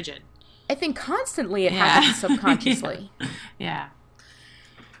you're being rigid. I think constantly it happens subconsciously. Yeah.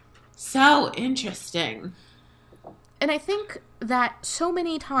 So interesting. And I think that so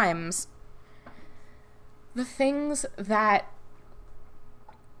many times the things that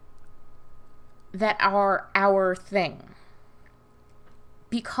are our thing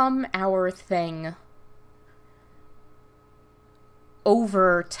become our thing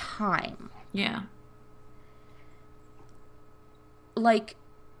over time. Yeah. Like,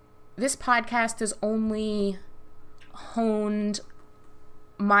 this podcast has only honed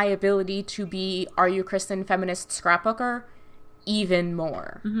my ability to be Are You Kristin feminist scrapbooker even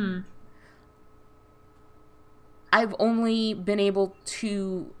more. Mm-hmm. I've only been able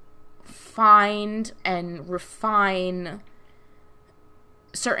to find and refine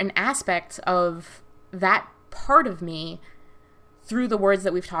certain aspects of that part of me through the words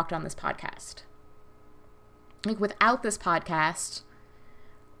that we've talked on this podcast. Like, without this podcast,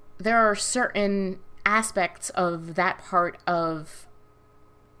 there are certain aspects of that part of,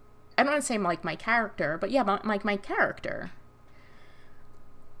 I don't want to say like my character, but yeah, like my character,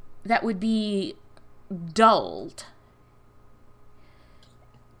 that would be dulled.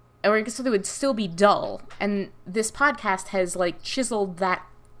 Or I guess they would still be dull. And this podcast has like chiseled that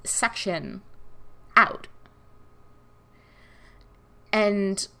section out.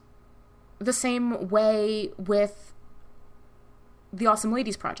 And the same way with the Awesome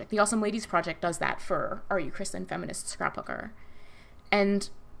Ladies Project. The Awesome Ladies Project does that for Are You Kristin Feminist Scrapbooker. And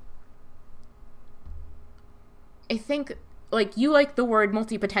I think, like, you like the word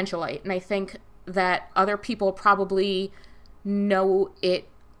multi-potentialite, and I think that other people probably know it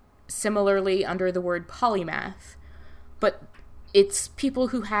similarly under the word polymath. But it's people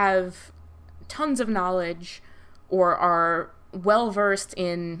who have tons of knowledge or are well-versed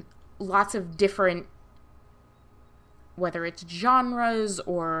in lots of different, whether it's genres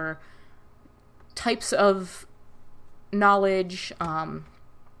or types of knowledge. I'm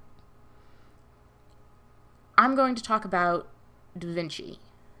going to talk about Da Vinci.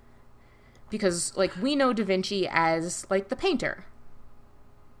 Because, like, we know Da Vinci as, like, the painter.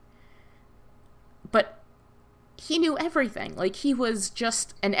 But he knew everything. Like, he was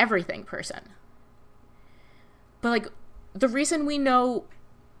just an everything person. But, like, the reason we know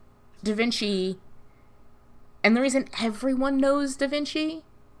Da Vinci, and the reason everyone knows Da Vinci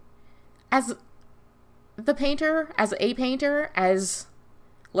as the painter, as a painter, as,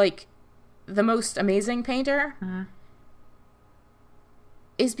 like, the most amazing painter,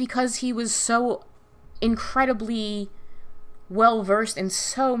 is because he was so incredibly well-versed in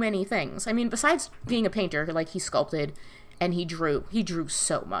so many things. I mean, besides being a painter, like, he sculpted and he drew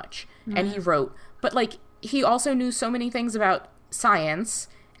so much, and he wrote, but, like, he also knew so many things about science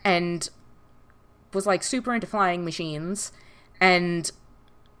and was, like, super into flying machines and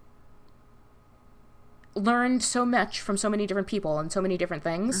learned so much from so many different people and so many different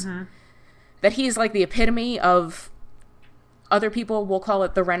things that he's, like, the epitome of, other people will call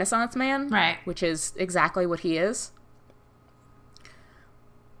it the Renaissance man, right? Which is exactly what he is.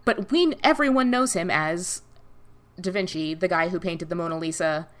 But everyone knows him as Da Vinci, the guy who painted the Mona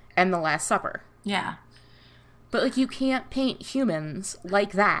Lisa and the Last Supper. Yeah. But, like, you can't paint humans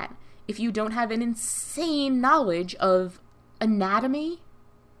like that if you don't have an insane knowledge of anatomy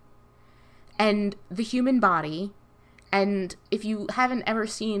and the human body. And if you haven't ever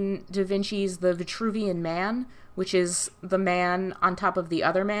seen Da Vinci's The Vitruvian Man, which is the man on top of the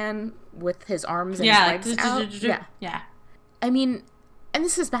other man with his arms and his legs out. Yeah. I mean, and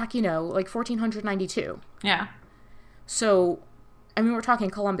this is back, like 1492. Yeah. So, I mean, we're talking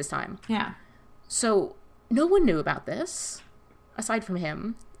Columbus time. Yeah. So, no one knew about this, aside from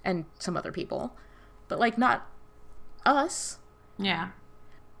him and some other people. But, like, not us. Yeah.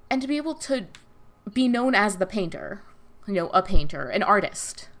 And to be able to be known as the painter, a painter, an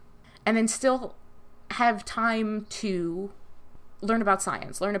artist, and then still have time to learn about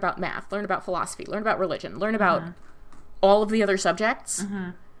science, learn about math, learn about philosophy, learn about religion, learn about all of the other subjects,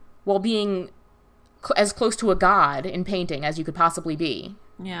 while being as close to a god in painting as you could possibly be.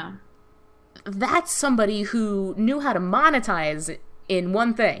 Yeah. That's somebody who knew how to monetize in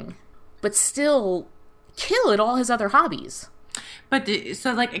one thing, but still kill at all his other hobbies. But,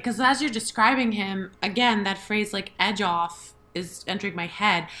 so, like, because as you're describing him, again, that phrase, like, edge off is entering my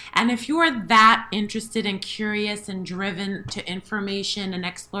head. And if you are that interested and curious and driven to information and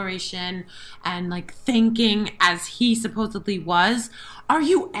exploration and, like, thinking as he supposedly was, are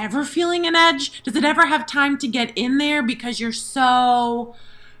you ever feeling an edge? Does it ever have time to get in there because you're so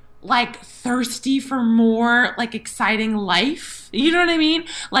like thirsty for more like exciting life. You know what I mean?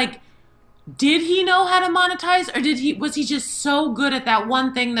 Like, did he know how to monetize, or was he just so good at that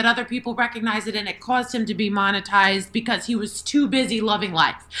one thing that other people recognized it and it caused him to be monetized because he was too busy loving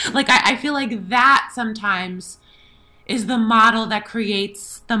life? Like, I feel like that sometimes is the model that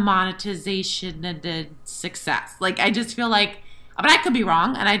creates the monetization and the success. Like, I just feel like, but I could be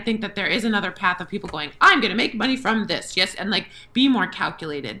wrong, and I think that there is another path of people going, I'm going to make money from this, yes, and like be more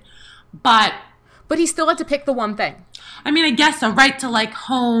calculated. But he still had to pick the one thing. I mean, I guess a right to like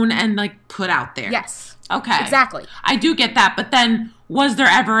hone and like put out there. Yes. Okay. Exactly. I do get that, but then was there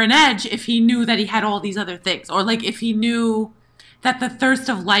ever an edge if he knew that he had all these other things, or like if he knew that the thirst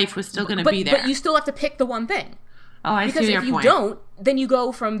of life was still going to be there? But you still have to pick the one thing. Oh, I see your point. Because if you don't, then you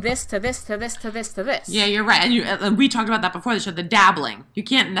go from this to this to this to this to this. Yeah, you're right. And we talked about that before the show, the dabbling. You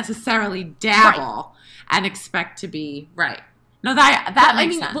can't necessarily dabble and expect to be right. No, that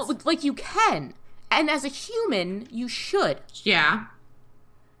makes sense. But, like, you can. And as a human, you should. Yeah.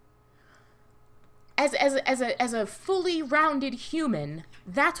 As a fully rounded human,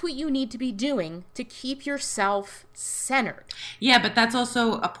 that's what you need to be doing to keep yourself centered. Yeah, but that's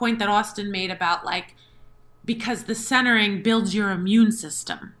also a point that Austin made about, like, because the centering builds your immune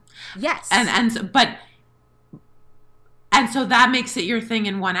system. Yes. And so that makes it your thing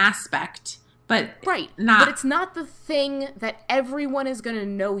in one aspect. But but it's not the thing that everyone is going to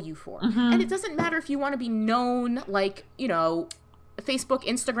know you for. Mm-hmm. And it doesn't matter if you want to be known, like, you know, Facebook,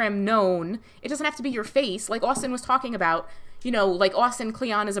 Instagram known. It doesn't have to be your face. Like Austin was talking about, you know, like Austin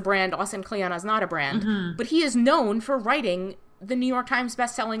Kleon is a brand, Austin Kleon is not a brand. Mm-hmm. But he is known for writing the New York Times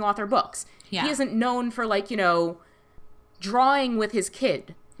bestselling author books. Yeah. He isn't known for, like, you know, drawing with his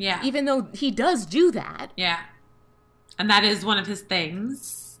kid. Yeah. Even though he does do that. Yeah. And that is one of his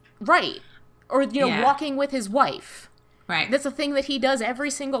things. Right. Or, you know, walking with his wife. Right. That's a thing that he does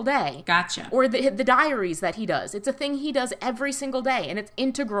every single day. Gotcha. Or the diaries that he does. It's a thing he does every single day. And it's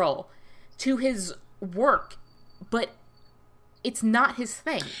integral to his work. But it's not his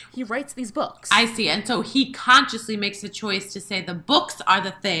thing. He writes these books. I see. And so he consciously makes a choice to say the books are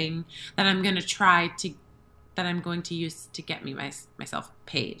the thing that I'm going to use to get me myself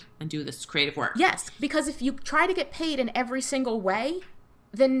paid and do this creative work. Yes, because if you try to get paid in every single way,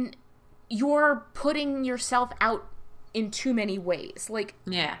 then you're putting yourself out in too many ways. Like,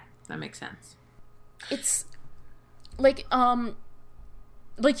 yeah, that makes sense. It's like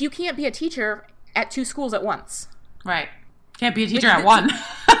you can't be a teacher at two schools at once. Right. Can't be a teacher at one.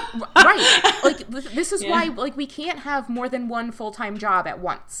 Right. Like, this is why, like, we can't have more than one full-time job at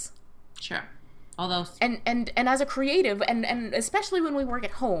once. Sure. All those. And as a creative, and especially when we work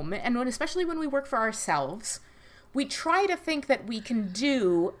at home, and especially when we work for ourselves, we try to think that we can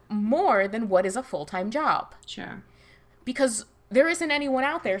do more than what is a full-time job. Sure. Because there isn't anyone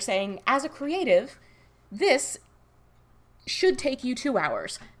out there saying, as a creative, this should take you 2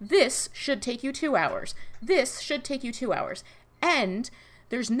 hours. This should take you 2 hours. This should take you 2 hours. And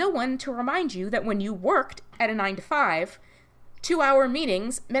there's no one to remind you that when you worked at a 9 to 5, 2-hour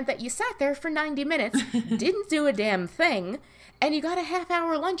meetings meant that you sat there for 90 minutes, didn't do a damn thing, and you got a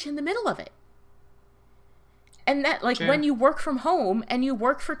half-hour lunch in the middle of it. And that, like, when you work from home and you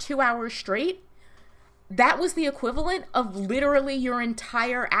work for 2 hours straight, that was the equivalent of literally your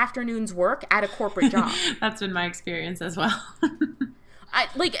entire afternoon's work at a corporate job. That's been my experience as well.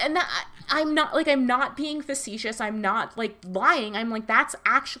 I'm not being facetious. I'm not, like, lying. I'm like, that's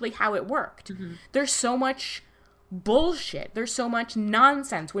actually how it worked. Mm-hmm. There's so much bullshit. There's so much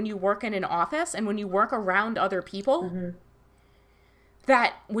nonsense when you work in an office and when you work around other people, mm-hmm.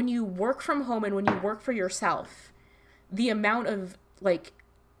 that when you work from home and when you work for yourself, the amount of, like,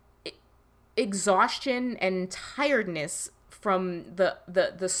 exhaustion and tiredness from the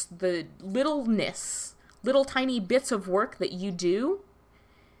little tiny bits of work that you do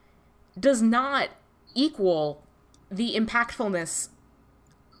does not equal the impactfulness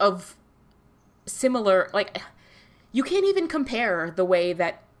of similar, like, you can't even compare the way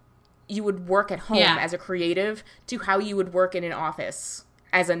that you would work at home as a creative to how you would work in an office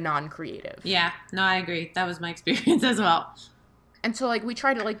as a non-creative. Yeah, no, I agree. That was my experience as well. And so, like, we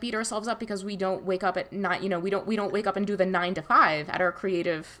try to, like, beat ourselves up because we don't wake up at night, you know, we don't wake up and do the 9 to 5 at our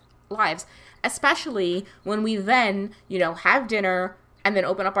creative lives, especially when we then, you know, have dinner and then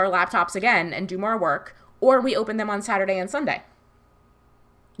open up our laptops again and do more work, or we open them on Saturday and Sunday.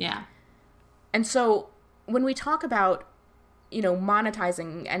 Yeah. And so when we talk about, you know,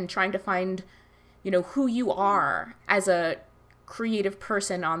 monetizing and trying to find, you know, who you are as a creative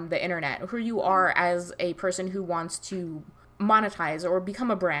person on the internet, who you are as a person who wants to monetize or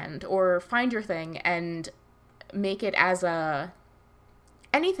become a brand or find your thing and make it as a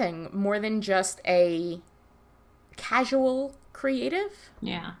anything more than just a casual creative.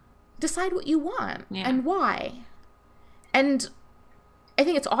 Yeah. Decide what you want and why. And I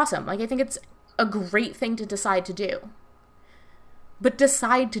think it's awesome. Like, I think it's a great thing to decide to do. But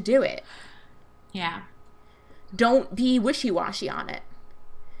decide to do it. Yeah. Don't be wishy-washy on it.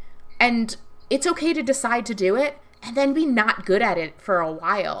 And it's okay to decide to do it and then be not good at it for a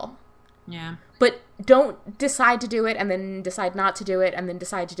while. Yeah. But don't decide to do it and then decide not to do it and then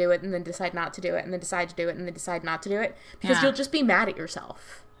decide to do it and then decide not to do it and then decide to do it and then decide not to do it. Because you'll just be mad at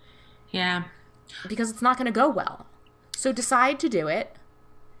yourself. Yeah. Because it's not going to go well. So decide to do it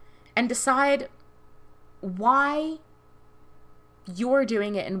and decide why you're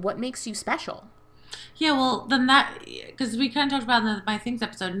doing it and what makes you special. Yeah, well, then that, because we kind of talked about in the My Things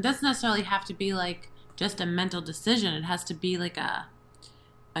episode, it doesn't necessarily have to be like just a mental decision. It has to be like a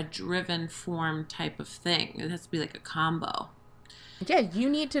driven form type of thing. It has to be like a combo. Yeah, you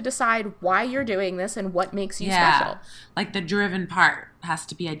need to decide why you're doing this and what makes you special. Like the driven part has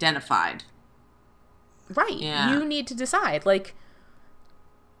to be identified. Right. Yeah. You need to decide, like,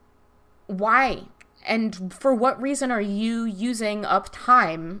 why and for what reason are you using up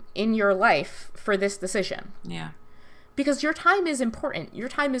time in your life for this decision? Yeah. Because your time is important. Your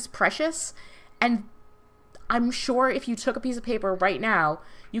time is precious. And I'm sure if you took a piece of paper right now,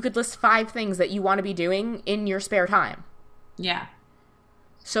 you could list 5 things that you want to be doing in your spare time. Yeah.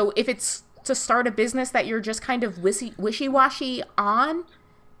 So if it's to start a business that you're just kind of wishy-washy on,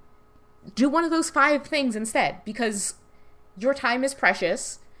 do one of those 5 things instead, because your time is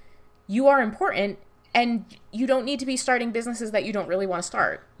precious, you are important, and you don't need to be starting businesses that you don't really want to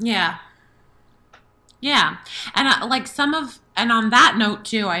start. Yeah. Yeah. And and on that note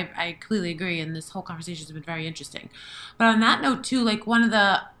too, I completely agree, and this whole conversation has been very interesting. But on that note too, like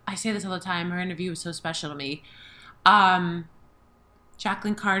I say this all the time, her interview was so special to me.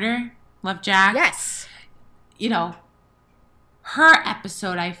 Jacqueline Carter, love Jack. Yes. You know, her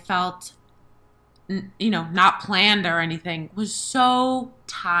episode, I felt, not planned or anything, was so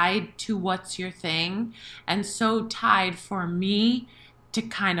tied to what's your thing, and so tied for me to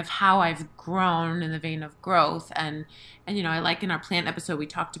kind of how I've grown in the vein of growth. And I like in our plant episode, we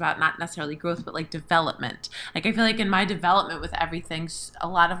talked about not necessarily growth, but like development. Like, I feel like in my development with everything, a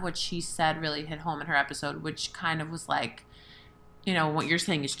lot of what she said really hit home in her episode, which kind of was like, what you're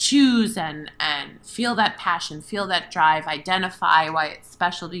saying is choose and feel that passion, feel that drive, identify why it's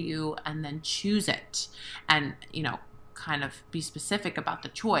special to you, and then choose it. And, kind of be specific about the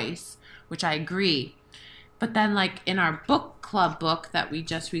choice, which I agree. But then, like, in our book club book that we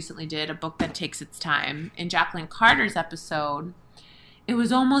just recently did, A Book That Takes Its Time, in Jacqueline Carter's episode, it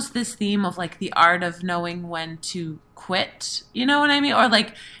was almost this theme of, like, the art of knowing when to quit. You know what I mean? Or,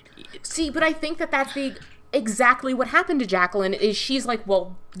 like... See, but I think that's exactly what happened to Jacqueline, is she's like,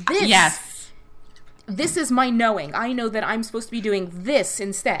 well, this... Yes. This is my knowing. I know that I'm supposed to be doing this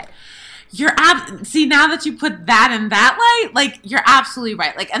instead. See, now that you put that in that light, like, you're absolutely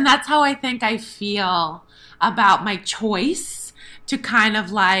right. Like, and that's how I think I feel about my choice to kind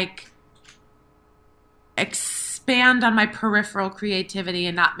of like expand on my peripheral creativity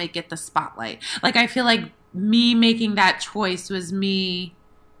and not make it the spotlight. Like, I feel like me making that choice was me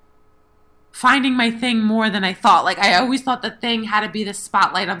finding my thing more than I thought. Like, I always thought the thing had to be the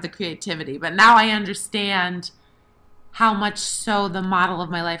spotlight of the creativity, but now I understand how much so the model of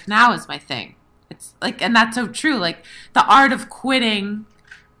my life now is my thing. It's like, and that's so true. Like, the art of quitting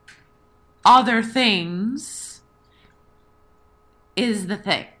other things is the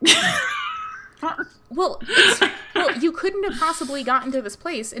thing. Well, you couldn't have possibly gotten to this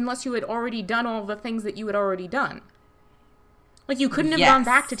place unless you had already done all the things that you had already done. Like, you couldn't have gone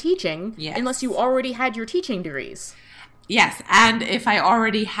back to teaching unless you already had your teaching degrees. Yes, and if I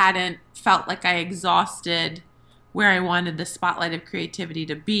already hadn't felt like I exhausted where I wanted the spotlight of creativity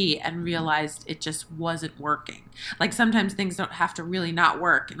to be and realized it just wasn't working. Like, sometimes things don't have to really not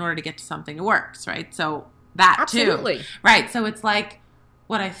work in order to get to something that works, right? So that Absolutely. Too. Right, so it's like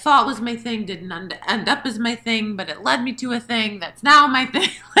what I thought was my thing didn't end up as my thing, but it led me to a thing that's now my thing.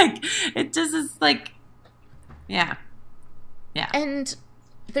 Like, it just is like, yeah. Yeah. And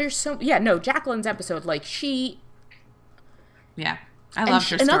there's Jacqueline's episode, like, Yeah, I loved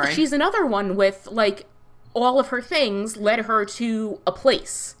her story. She's another one with, like, all of her things led her to a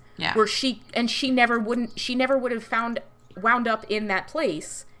place. Yeah. Where she never would have wound up in that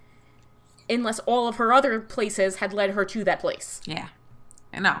place unless all of her other places had led her to that place. Yeah.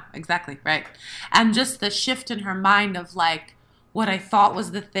 I know, exactly, right. And just the shift in her mind of, like, what I thought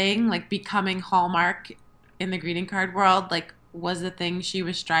was the thing, like, becoming Hallmark in the greeting card world, like, was the thing she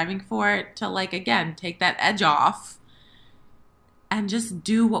was striving for, to, like, again, take that edge off and just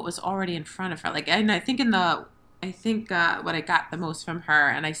do what was already in front of her. Like, and I think what I got the most from her,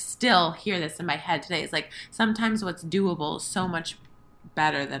 and I still hear this in my head today, is like, sometimes what's doable is so much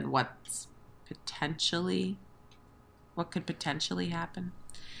better than what could potentially happen.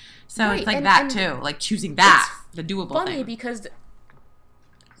 So right. It's like that too, like choosing that, the doable funny thing. Because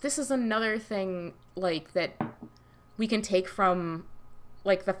this is another thing, like, that we can take from,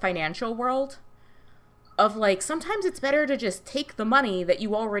 like, the financial world of, like, sometimes it's better to just take the money that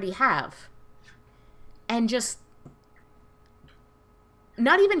you already have and just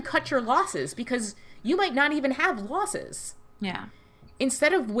not even cut your losses, because you might not even have losses. Yeah.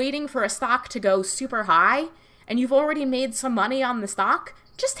 Instead of waiting for a stock to go super high and you've already made some money on the stock,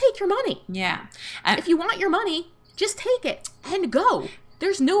 just take your money. Yeah. If you want your money, just take it and go.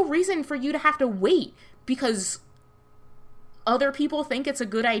 There's no reason for you to have to wait because other people think it's a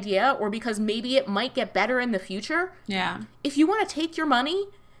good idea or because maybe it might get better in the future. Yeah. If you want to take your money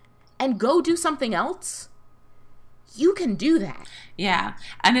and go do something else, you can do that. Yeah.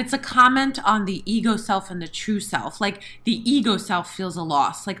 And it's a comment on the ego self and the true self. Like, the ego self feels a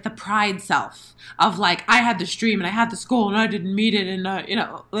loss. Like, the pride self of, like, I had this dream and I had this goal and I didn't meet it. And,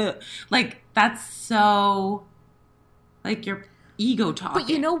 like, that's so, like, your ego talking. But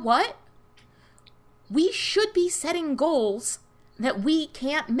you know what? We should be setting goals that we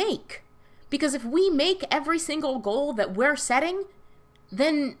can't make. Because if we make every single goal that we're setting,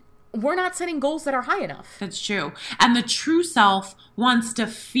 then we're not setting goals that are high enough. That's true. And the true self wants to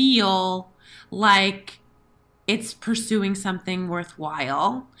feel like it's pursuing something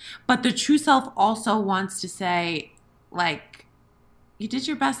worthwhile. But the true self also wants to say, like, you did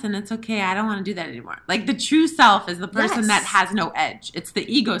your best and it's okay. I don't want to do that anymore. Like, the true self is the person that has no edge. It's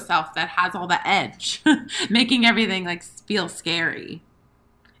the ego self that has all the edge, making everything, like, feel scary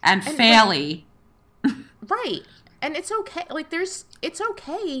and faily. Right. And it's okay. Like, it's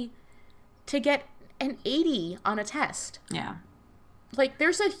okay to get an 80 on a test. Yeah. Like,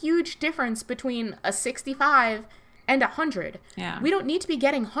 there's a huge difference between a 65 and 100. Yeah. We don't need to be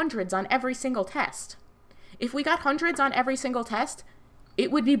getting hundreds on every single test. If we got hundreds on every single test, it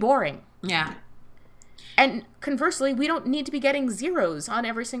would be boring. Yeah. And conversely, we don't need to be getting zeros on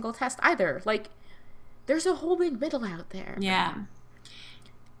every single test either. Like, there's a whole big middle out there. Yeah.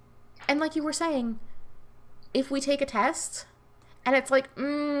 And like you were saying, if we take a test and it's like,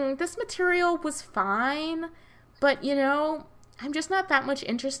 this material was fine, but, you know, I'm just not that much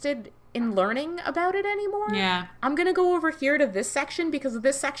interested in learning about it anymore. Yeah. I'm going to go over here to this section because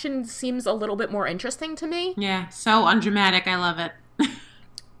this section seems a little bit more interesting to me. Yeah. So undramatic. I love it.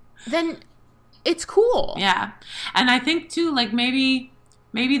 Then it's cool. Yeah. And I think, too, like, maybe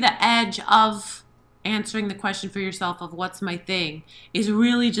the edge of answering the question for yourself of what's my thing is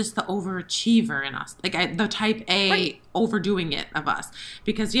really just the overachiever in us. Like, the type A overdoing it of us.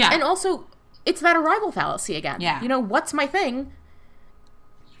 Because, yeah. And also, it's that arrival fallacy again. Yeah. You know, what's my thing?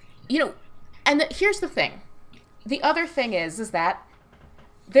 You know, and here's the thing. The other thing is that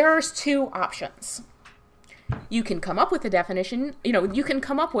there's two options. You can come up with a definition. You know, you can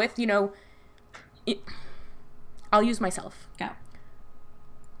come up with, you know, I'll use myself. Go.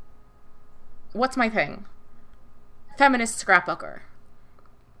 What's my thing? Feminist scrapbooker.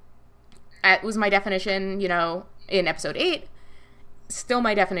 That was my definition, you know, in episode 8. Still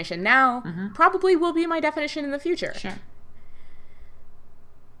my definition now. Mm-hmm. Probably will be my definition in the future. Sure.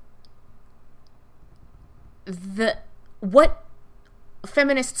 What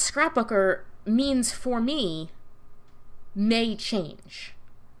feminist scrapbooker means for me may change.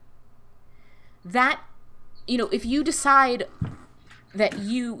 That, you know, if you decide that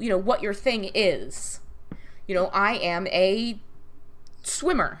you know, what your thing is, you know, I am a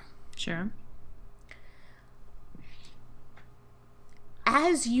swimmer. Sure.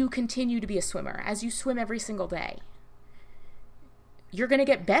 As you continue to be a swimmer, as you swim every single day, you're going to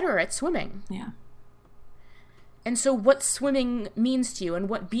get better at swimming. Yeah. And so what swimming means to you and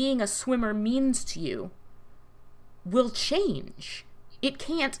what being a swimmer means to you will change. It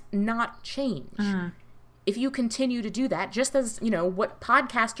can't not change. Mm-hmm. If you continue to do that, just as, you know, what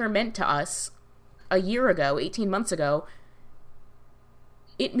podcaster meant to us a year ago, 18 months ago,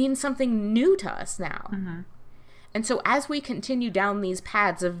 it means something new to us now. Mm-hmm. And so as we continue down these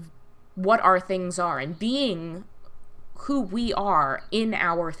paths of what our things are and being who we are in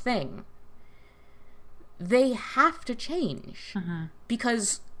our thing, they have to change. Mm-hmm.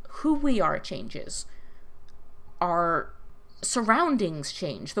 Because who we are changes. Our surroundings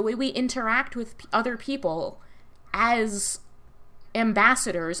change. The way we interact with other people as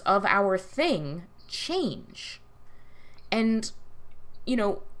ambassadors of our thing change. And, you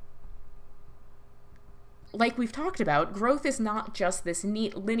know, like we've talked about, growth is not just this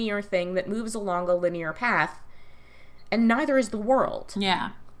neat linear thing that moves along a linear path, and neither is the world.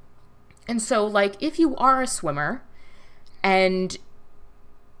 Yeah. And so, like, if you are a swimmer and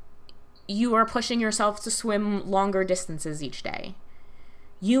you are pushing yourself to swim longer distances each day,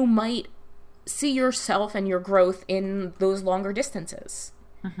 you might see yourself and your growth in those longer distances.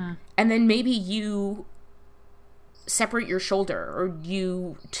 Mm-hmm. And then maybe you separate your shoulder or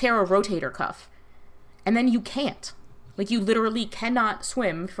you tear a rotator cuff, and then you can't. Like, you literally cannot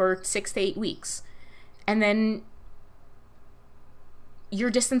swim for 6 to 8 weeks. And then your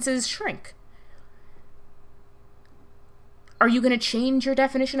distances shrink. Are you going to change your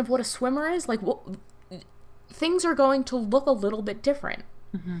definition of what a swimmer is? Like, things are going to look a little bit different.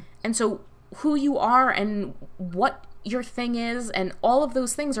 Mm-hmm. And so who you are and what your thing is and all of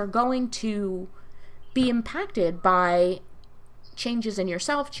those things are going to be impacted by changes in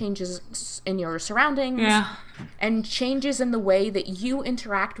yourself, changes in your surroundings, and changes in the way that you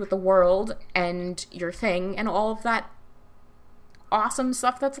interact with the world and your thing and all of that awesome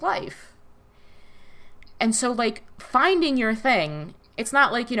stuff that's life. And so, like, finding your thing, it's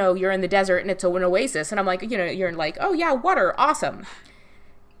not like, you know, you're in the desert and it's an oasis and I'm like, you know, you're like, oh yeah, water, awesome.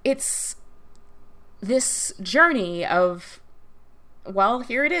 It's this journey of, well,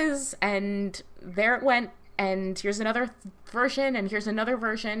 here it is, and there it went, and here's another version, and here's another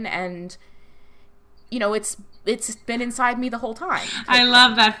version, and, you know, it's been inside me the whole time. I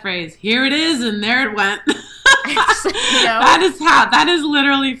love that phrase. Here it is, and there it went. You know? That is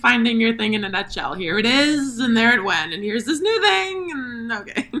literally finding your thing in a nutshell. Here it is, and there it went, and here's this new thing, and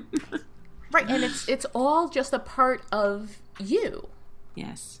okay. Right, and it's all just a part of you.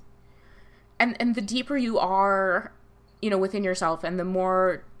 Yes. And the deeper you are, you know, within yourself, and the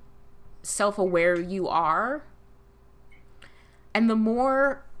more self-aware you are, and the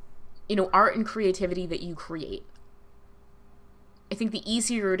more, you know, art and creativity that you create, I think the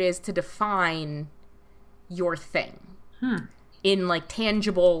easier it is to define your thing in, like,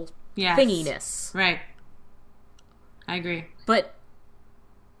 tangible thinginess. Right. I agree. But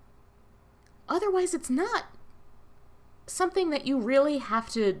otherwise, it's not something that you really have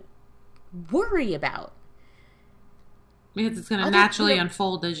to worry about. Because it's going to naturally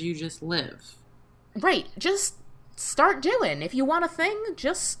unfold as you just live. Right. Just start doing. If you want a thing,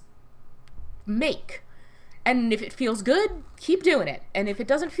 just make. And if it feels good, keep doing it. And if it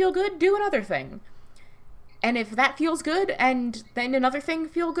doesn't feel good, do another thing. And if that feels good and then another thing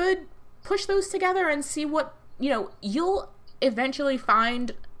feel good, push those together and see what, you know, you'll eventually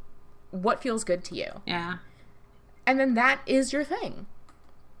find what feels good to you. Yeah. And then that is your thing.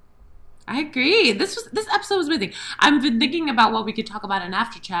 I agree. This episode was amazing. I've been thinking about what we could talk about in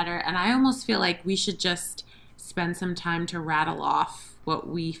After Chatter, and I almost feel like we should just spend some time to rattle off what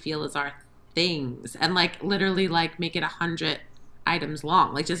we feel is our things, and, like, literally, like, make it 100 items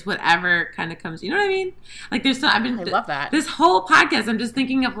long, like, just whatever kind of comes. You know what I mean? Like, there's I love that. This whole podcast, I'm just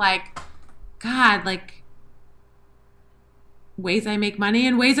thinking of, like, God, like, ways I make money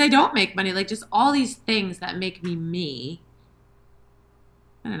and ways I don't make money, like, just all these things that make me.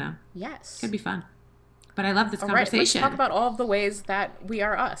 I don't know. Yes. Could be fun. But I love this conversation. Right, let's talk about all of the ways that we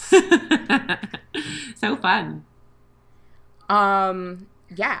are us. So fun.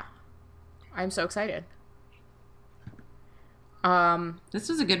 Yeah. I'm so excited. This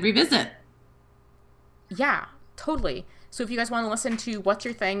was a good revisit. Yeah, totally. So if you guys want to listen to What's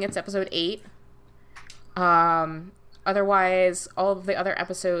Your Thing, it's episode 8. Otherwise, all of the other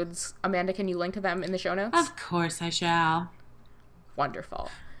episodes, Amanda, can you link to them in the show notes? Of course I shall. Wonderful.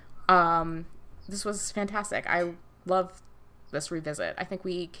 This was fantastic. I love this revisit. I think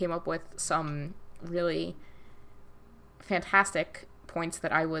we came up with some really fantastic points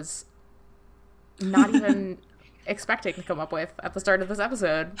that I was not even expecting to come up with at the start of this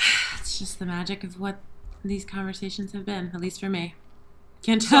episode. It's just the magic of what these conversations have been, at least for me.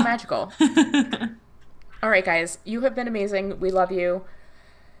 Can't tell. So magical. All right, guys, you have been amazing. We love you.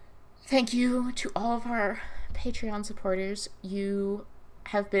 Thank you to all of our Patreon supporters. You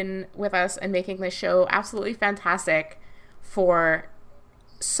have been with us and making this show absolutely fantastic for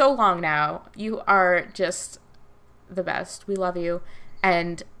so long now. You are just the best. We love you.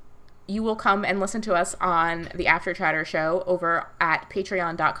 And you will come and listen to us on the After Chatter show over at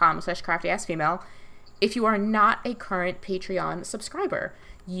patreon.com/craftyassfemale. If you are not a current Patreon subscriber,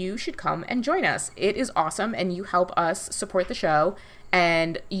 you should come and join us. It is awesome, and you help us support the show,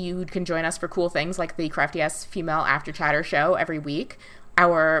 and you can join us for cool things like the Crafty Ass Female After Chatter show every week,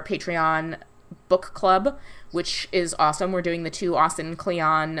 our Patreon book club, which is awesome. We're doing the two Austin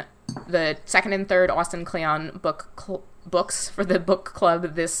Kleon, the second and third Austin Kleon books for the book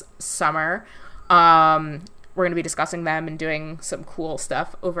club this summer. We're going to be discussing them and doing some cool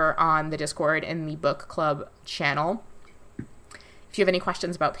stuff over on the Discord in the book club channel. If you have any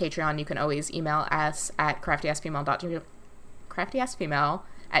questions about Patreon, you can always email us at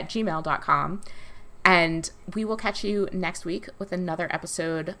craftyasfemale@gmail.com. And we will catch you next week with another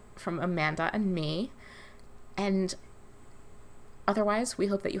episode from Amanda and me. And otherwise, we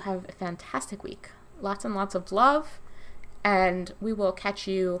hope that you have a fantastic week. Lots and lots of love. And we will catch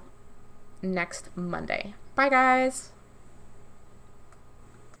you next Monday. Bye, guys.